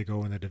see where they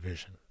go in the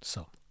division.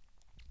 So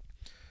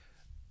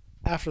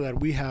after that,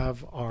 we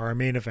have our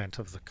main event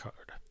of the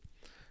card.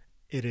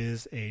 It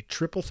is a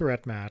triple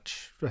threat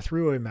match, a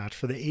three-way match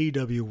for the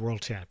AEW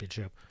World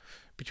Championship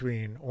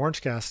between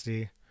Orange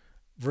Cassidy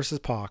versus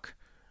Pac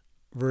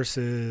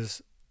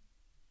versus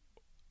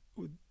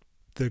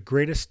the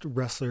greatest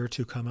wrestler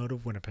to come out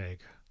of Winnipeg,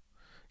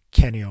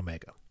 Kenny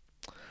Omega.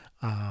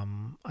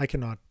 I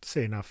cannot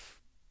say enough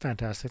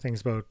fantastic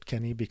things about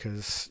Kenny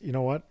because you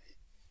know what?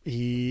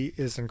 He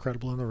is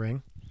incredible in the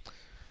ring,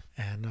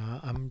 and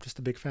I'm just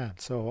a big fan.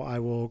 So I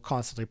will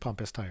constantly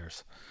pump his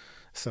tires.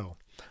 So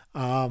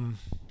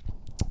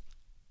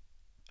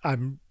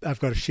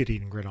I've got a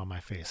shit-eating grin on my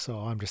face, so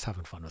I'm just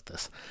having fun with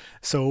this.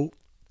 So,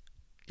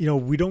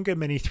 we don't get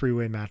many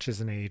three-way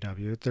matches in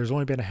AEW. There's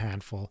only been a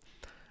handful.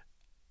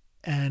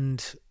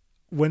 And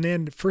when they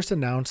first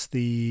announced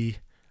the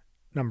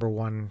number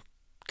one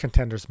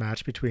contenders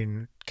match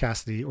between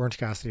Orange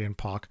Cassidy and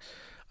Pac,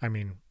 I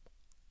mean,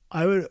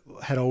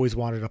 had always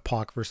wanted a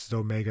Pac versus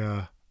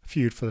Omega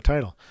feud for the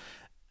title.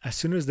 As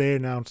soon as they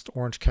announced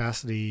Orange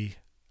Cassidy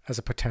as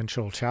a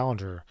potential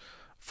challenger,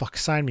 fuck,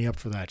 sign me up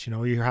for that.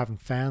 You're having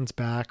fans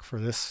back for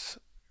this,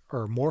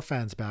 or more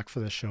fans back for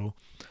this show.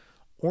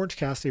 Orange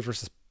Cassidy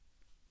versus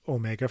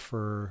Omega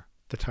for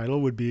the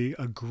title would be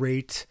a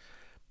great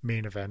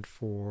main event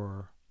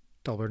for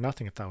Double or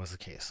Nothing if that was the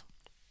case.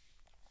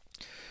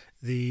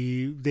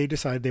 They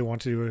decided they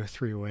wanted to do a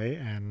three-way,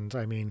 and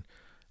I mean,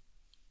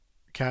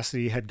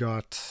 Cassidy had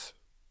got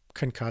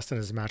concussed in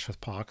his match with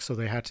Pac, so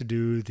they had to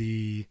do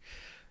the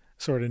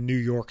sort of New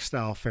York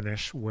style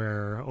finish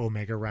where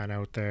Omega ran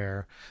out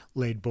there,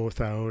 laid both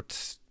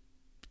out.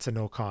 It's a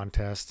no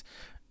contest.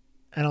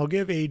 And I'll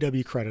give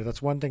AEW credit.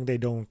 That's one thing they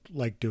don't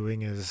like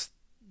doing is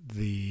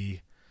the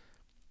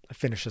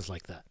finishes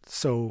like that.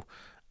 So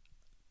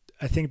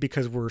I think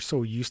because we're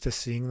so used to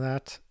seeing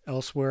that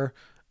elsewhere,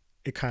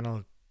 it kind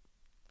of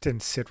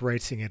didn't sit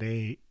right seeing it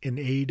in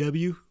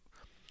AEW.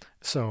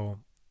 So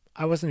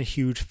I wasn't a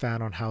huge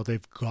fan on how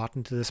they've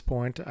gotten to this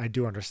point. I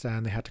do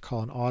understand they had to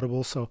call an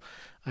audible, so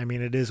I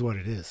mean, it is what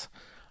it is.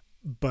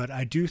 But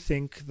I do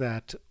think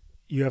that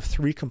you have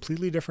three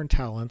completely different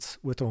talents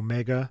with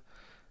Omega,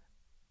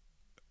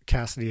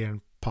 Cassidy, and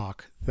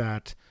Pac,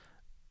 that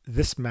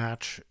this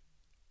match,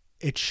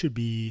 it should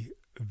be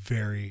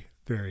very,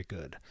 very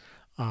good.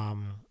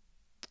 I'm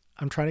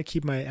trying to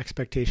keep my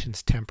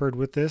expectations tempered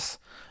with this.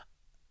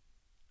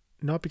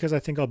 Not because I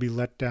think I'll be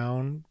let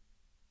down,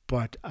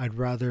 but I'd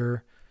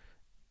rather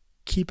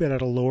keep it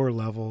at a lower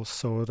level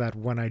so that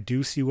when I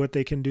do see what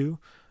they can do,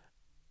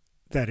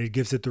 that it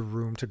gives it the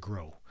room to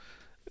grow.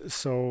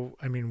 So,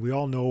 I mean, we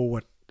all know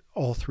what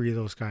all three of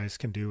those guys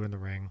can do in the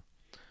ring.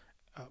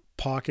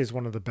 Pac is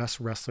one of the best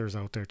wrestlers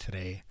out there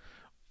today.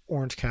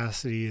 Orange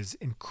Cassidy is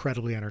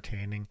incredibly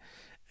entertaining.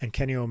 And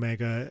Kenny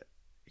Omega,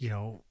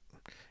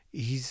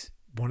 he's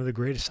one of the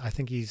greatest. I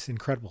think he's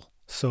incredible.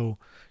 So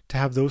to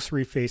have those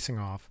three facing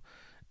off,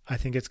 I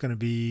think it's going to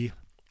be,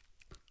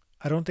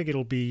 I don't think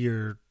it'll be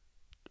your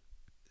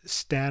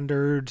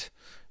standard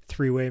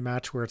three-way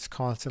match where it's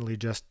constantly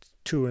just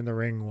two in the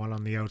ring, one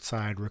on the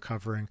outside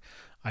recovering.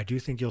 I do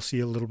think you'll see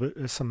a little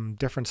bit some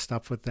different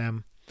stuff with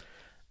them.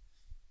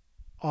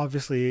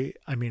 Obviously,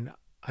 I mean,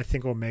 I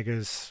think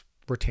Omega's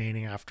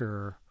retaining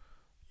after,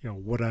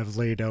 what I've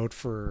laid out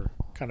for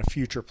kind of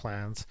future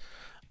plans.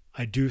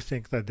 I do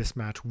think that this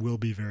match will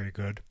be very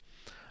good.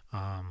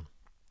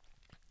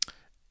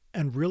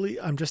 And really,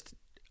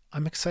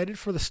 I'm excited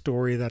for the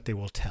story that they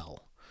will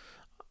tell.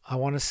 I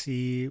want to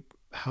see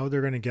how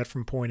they're going to get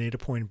from point A to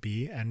point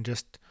B and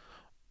just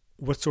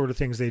what sort of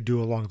things they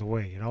do along the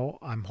way.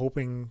 I'm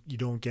hoping you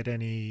don't get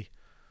any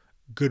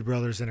Good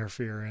Brothers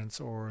interference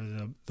or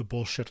the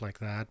bullshit like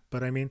that.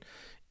 But I mean,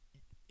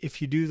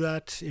 if you do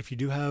that, if you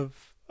do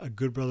have a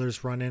Good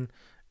Brothers run in,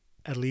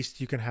 at least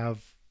you can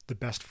have the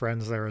Best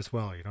Friends there as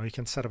well. You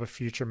can set up a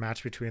future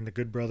match between the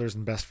Good Brothers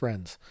and Best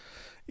Friends.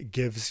 It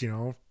gives,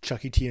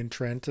 Chucky T and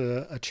Trent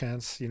a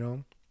chance,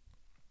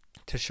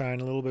 to shine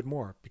a little bit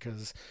more,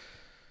 because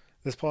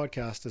this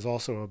podcast is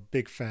also a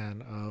big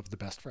fan of the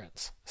Best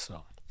Friends.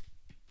 So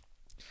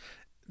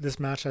this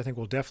match, I think,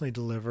 will definitely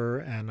deliver.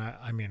 And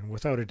I mean,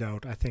 without a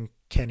doubt, I think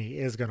Kenny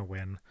is going to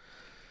win.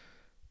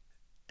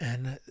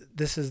 And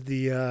this is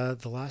the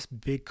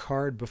last big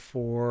card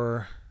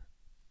before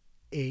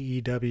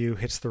AEW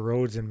hits the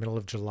roads in the middle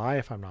of July,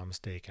 if I'm not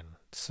mistaken.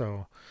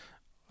 So,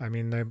 I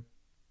mean, they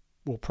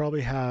will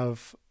probably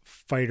have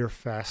Fyter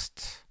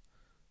Fest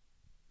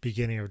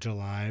beginning of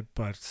July,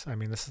 but I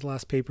mean, this is the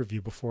last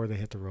pay-per-view before they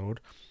hit the road.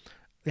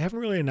 They haven't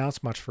really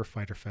announced much for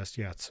Fyter Fest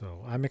yet,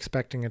 so I'm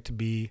expecting it to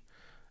be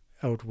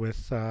out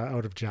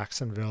of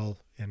Jacksonville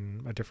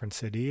in a different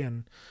city,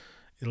 and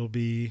it'll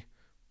be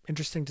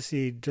interesting to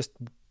see just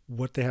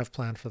what they have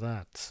planned for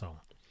that. So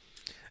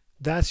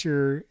that's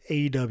your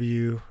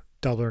AEW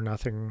Double or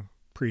Nothing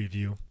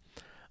preview.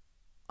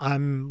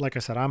 Like I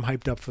said, I'm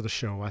hyped up for the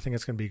show. I think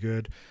it's going to be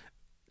good.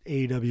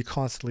 AEW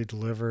constantly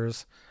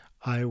delivers.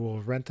 I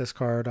will rent this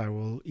card. I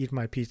will eat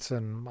my pizza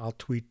and I'll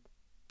tweet,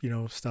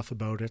 stuff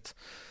about it.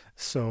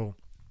 So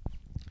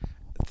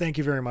thank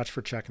you very much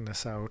for checking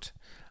this out.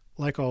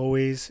 Like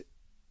always,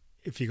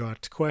 if you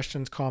got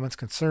questions, comments,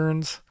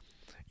 concerns,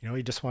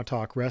 you just want to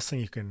talk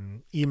wrestling, you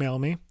can email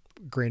me,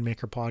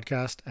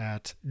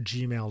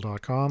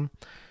 grainmakerpodcast@gmail.com.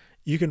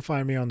 You can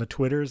find me on the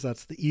Twitters.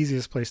 That's the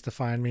easiest place to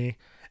find me,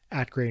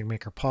 at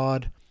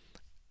GrainMakerPod.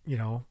 You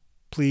know,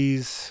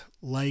 please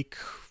like,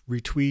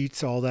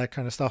 retweets, all that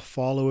kind of stuff.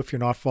 Follow if you're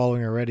not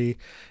following already.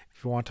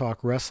 If you want to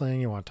talk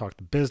wrestling, you want to talk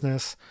to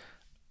business,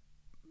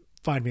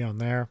 find me on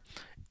there.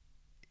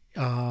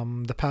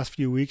 The past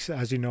few weeks,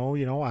 as you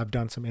know, I've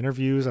done some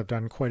interviews. I've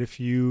done quite a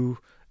few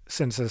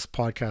since this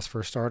podcast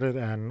first started,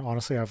 and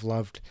honestly, I've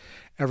loved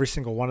every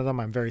single one of them.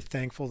 I'm very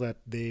thankful that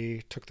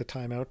they took the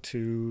time out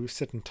to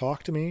sit and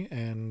talk to me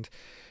and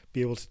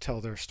be able to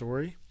tell their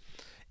story.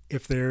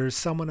 If there's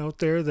someone out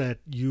there that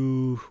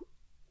you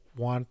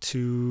want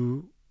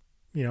to,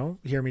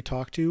 hear me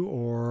talk to,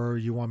 or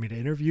you want me to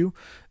interview,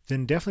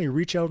 then definitely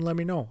reach out and let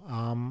me know.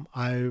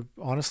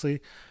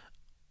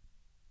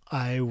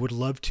 I would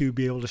love to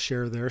be able to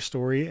share their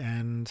story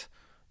and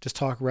just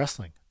talk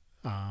wrestling.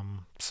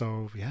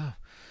 So yeah,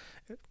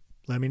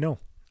 let me know.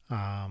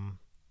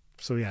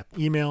 So yeah,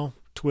 email,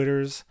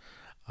 Twitters.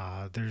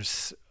 I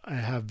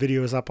have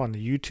videos up on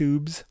the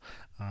YouTubes.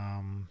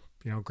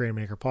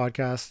 Grainmaker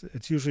podcast.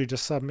 It's usually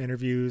just some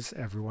interviews.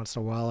 Every once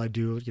in a while I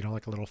do,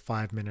 like a little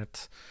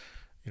 5-minute,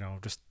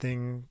 just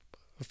thing,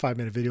 a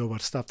 5-minute video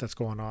about stuff that's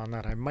going on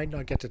that I might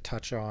not get to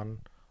touch on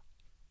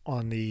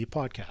the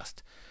podcast.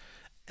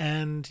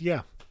 And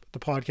yeah, the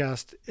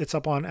podcast, it's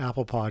up on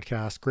Apple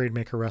Podcast,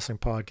 Grainmaker Wrestling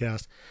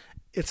Podcast.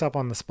 It's up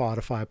on the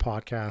Spotify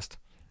podcast.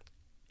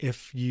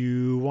 If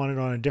you want it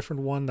on a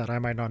different one that I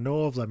might not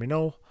know of, let me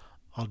know.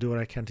 I'll do what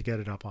I can to get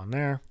it up on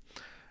there.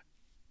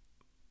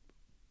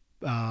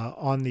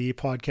 On the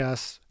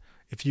podcast,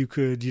 if you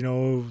could,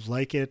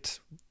 like it,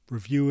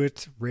 review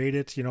it, rate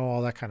it,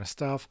 all that kind of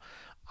stuff,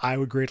 I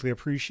would greatly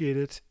appreciate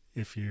it.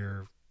 If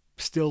you're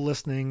still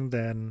listening,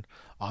 then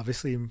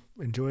obviously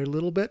enjoy it a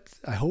little bit,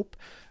 I hope.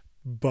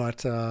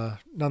 But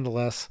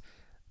nonetheless,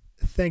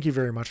 thank you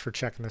very much for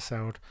checking this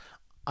out.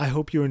 I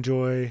hope you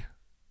enjoy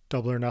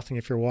Double or Nothing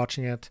if you're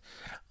watching it.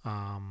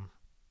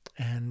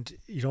 And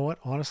you know what?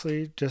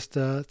 Honestly, just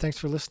thanks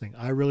for listening.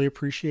 I really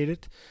appreciate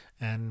it,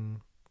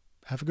 and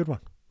have a good one.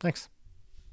 Thanks.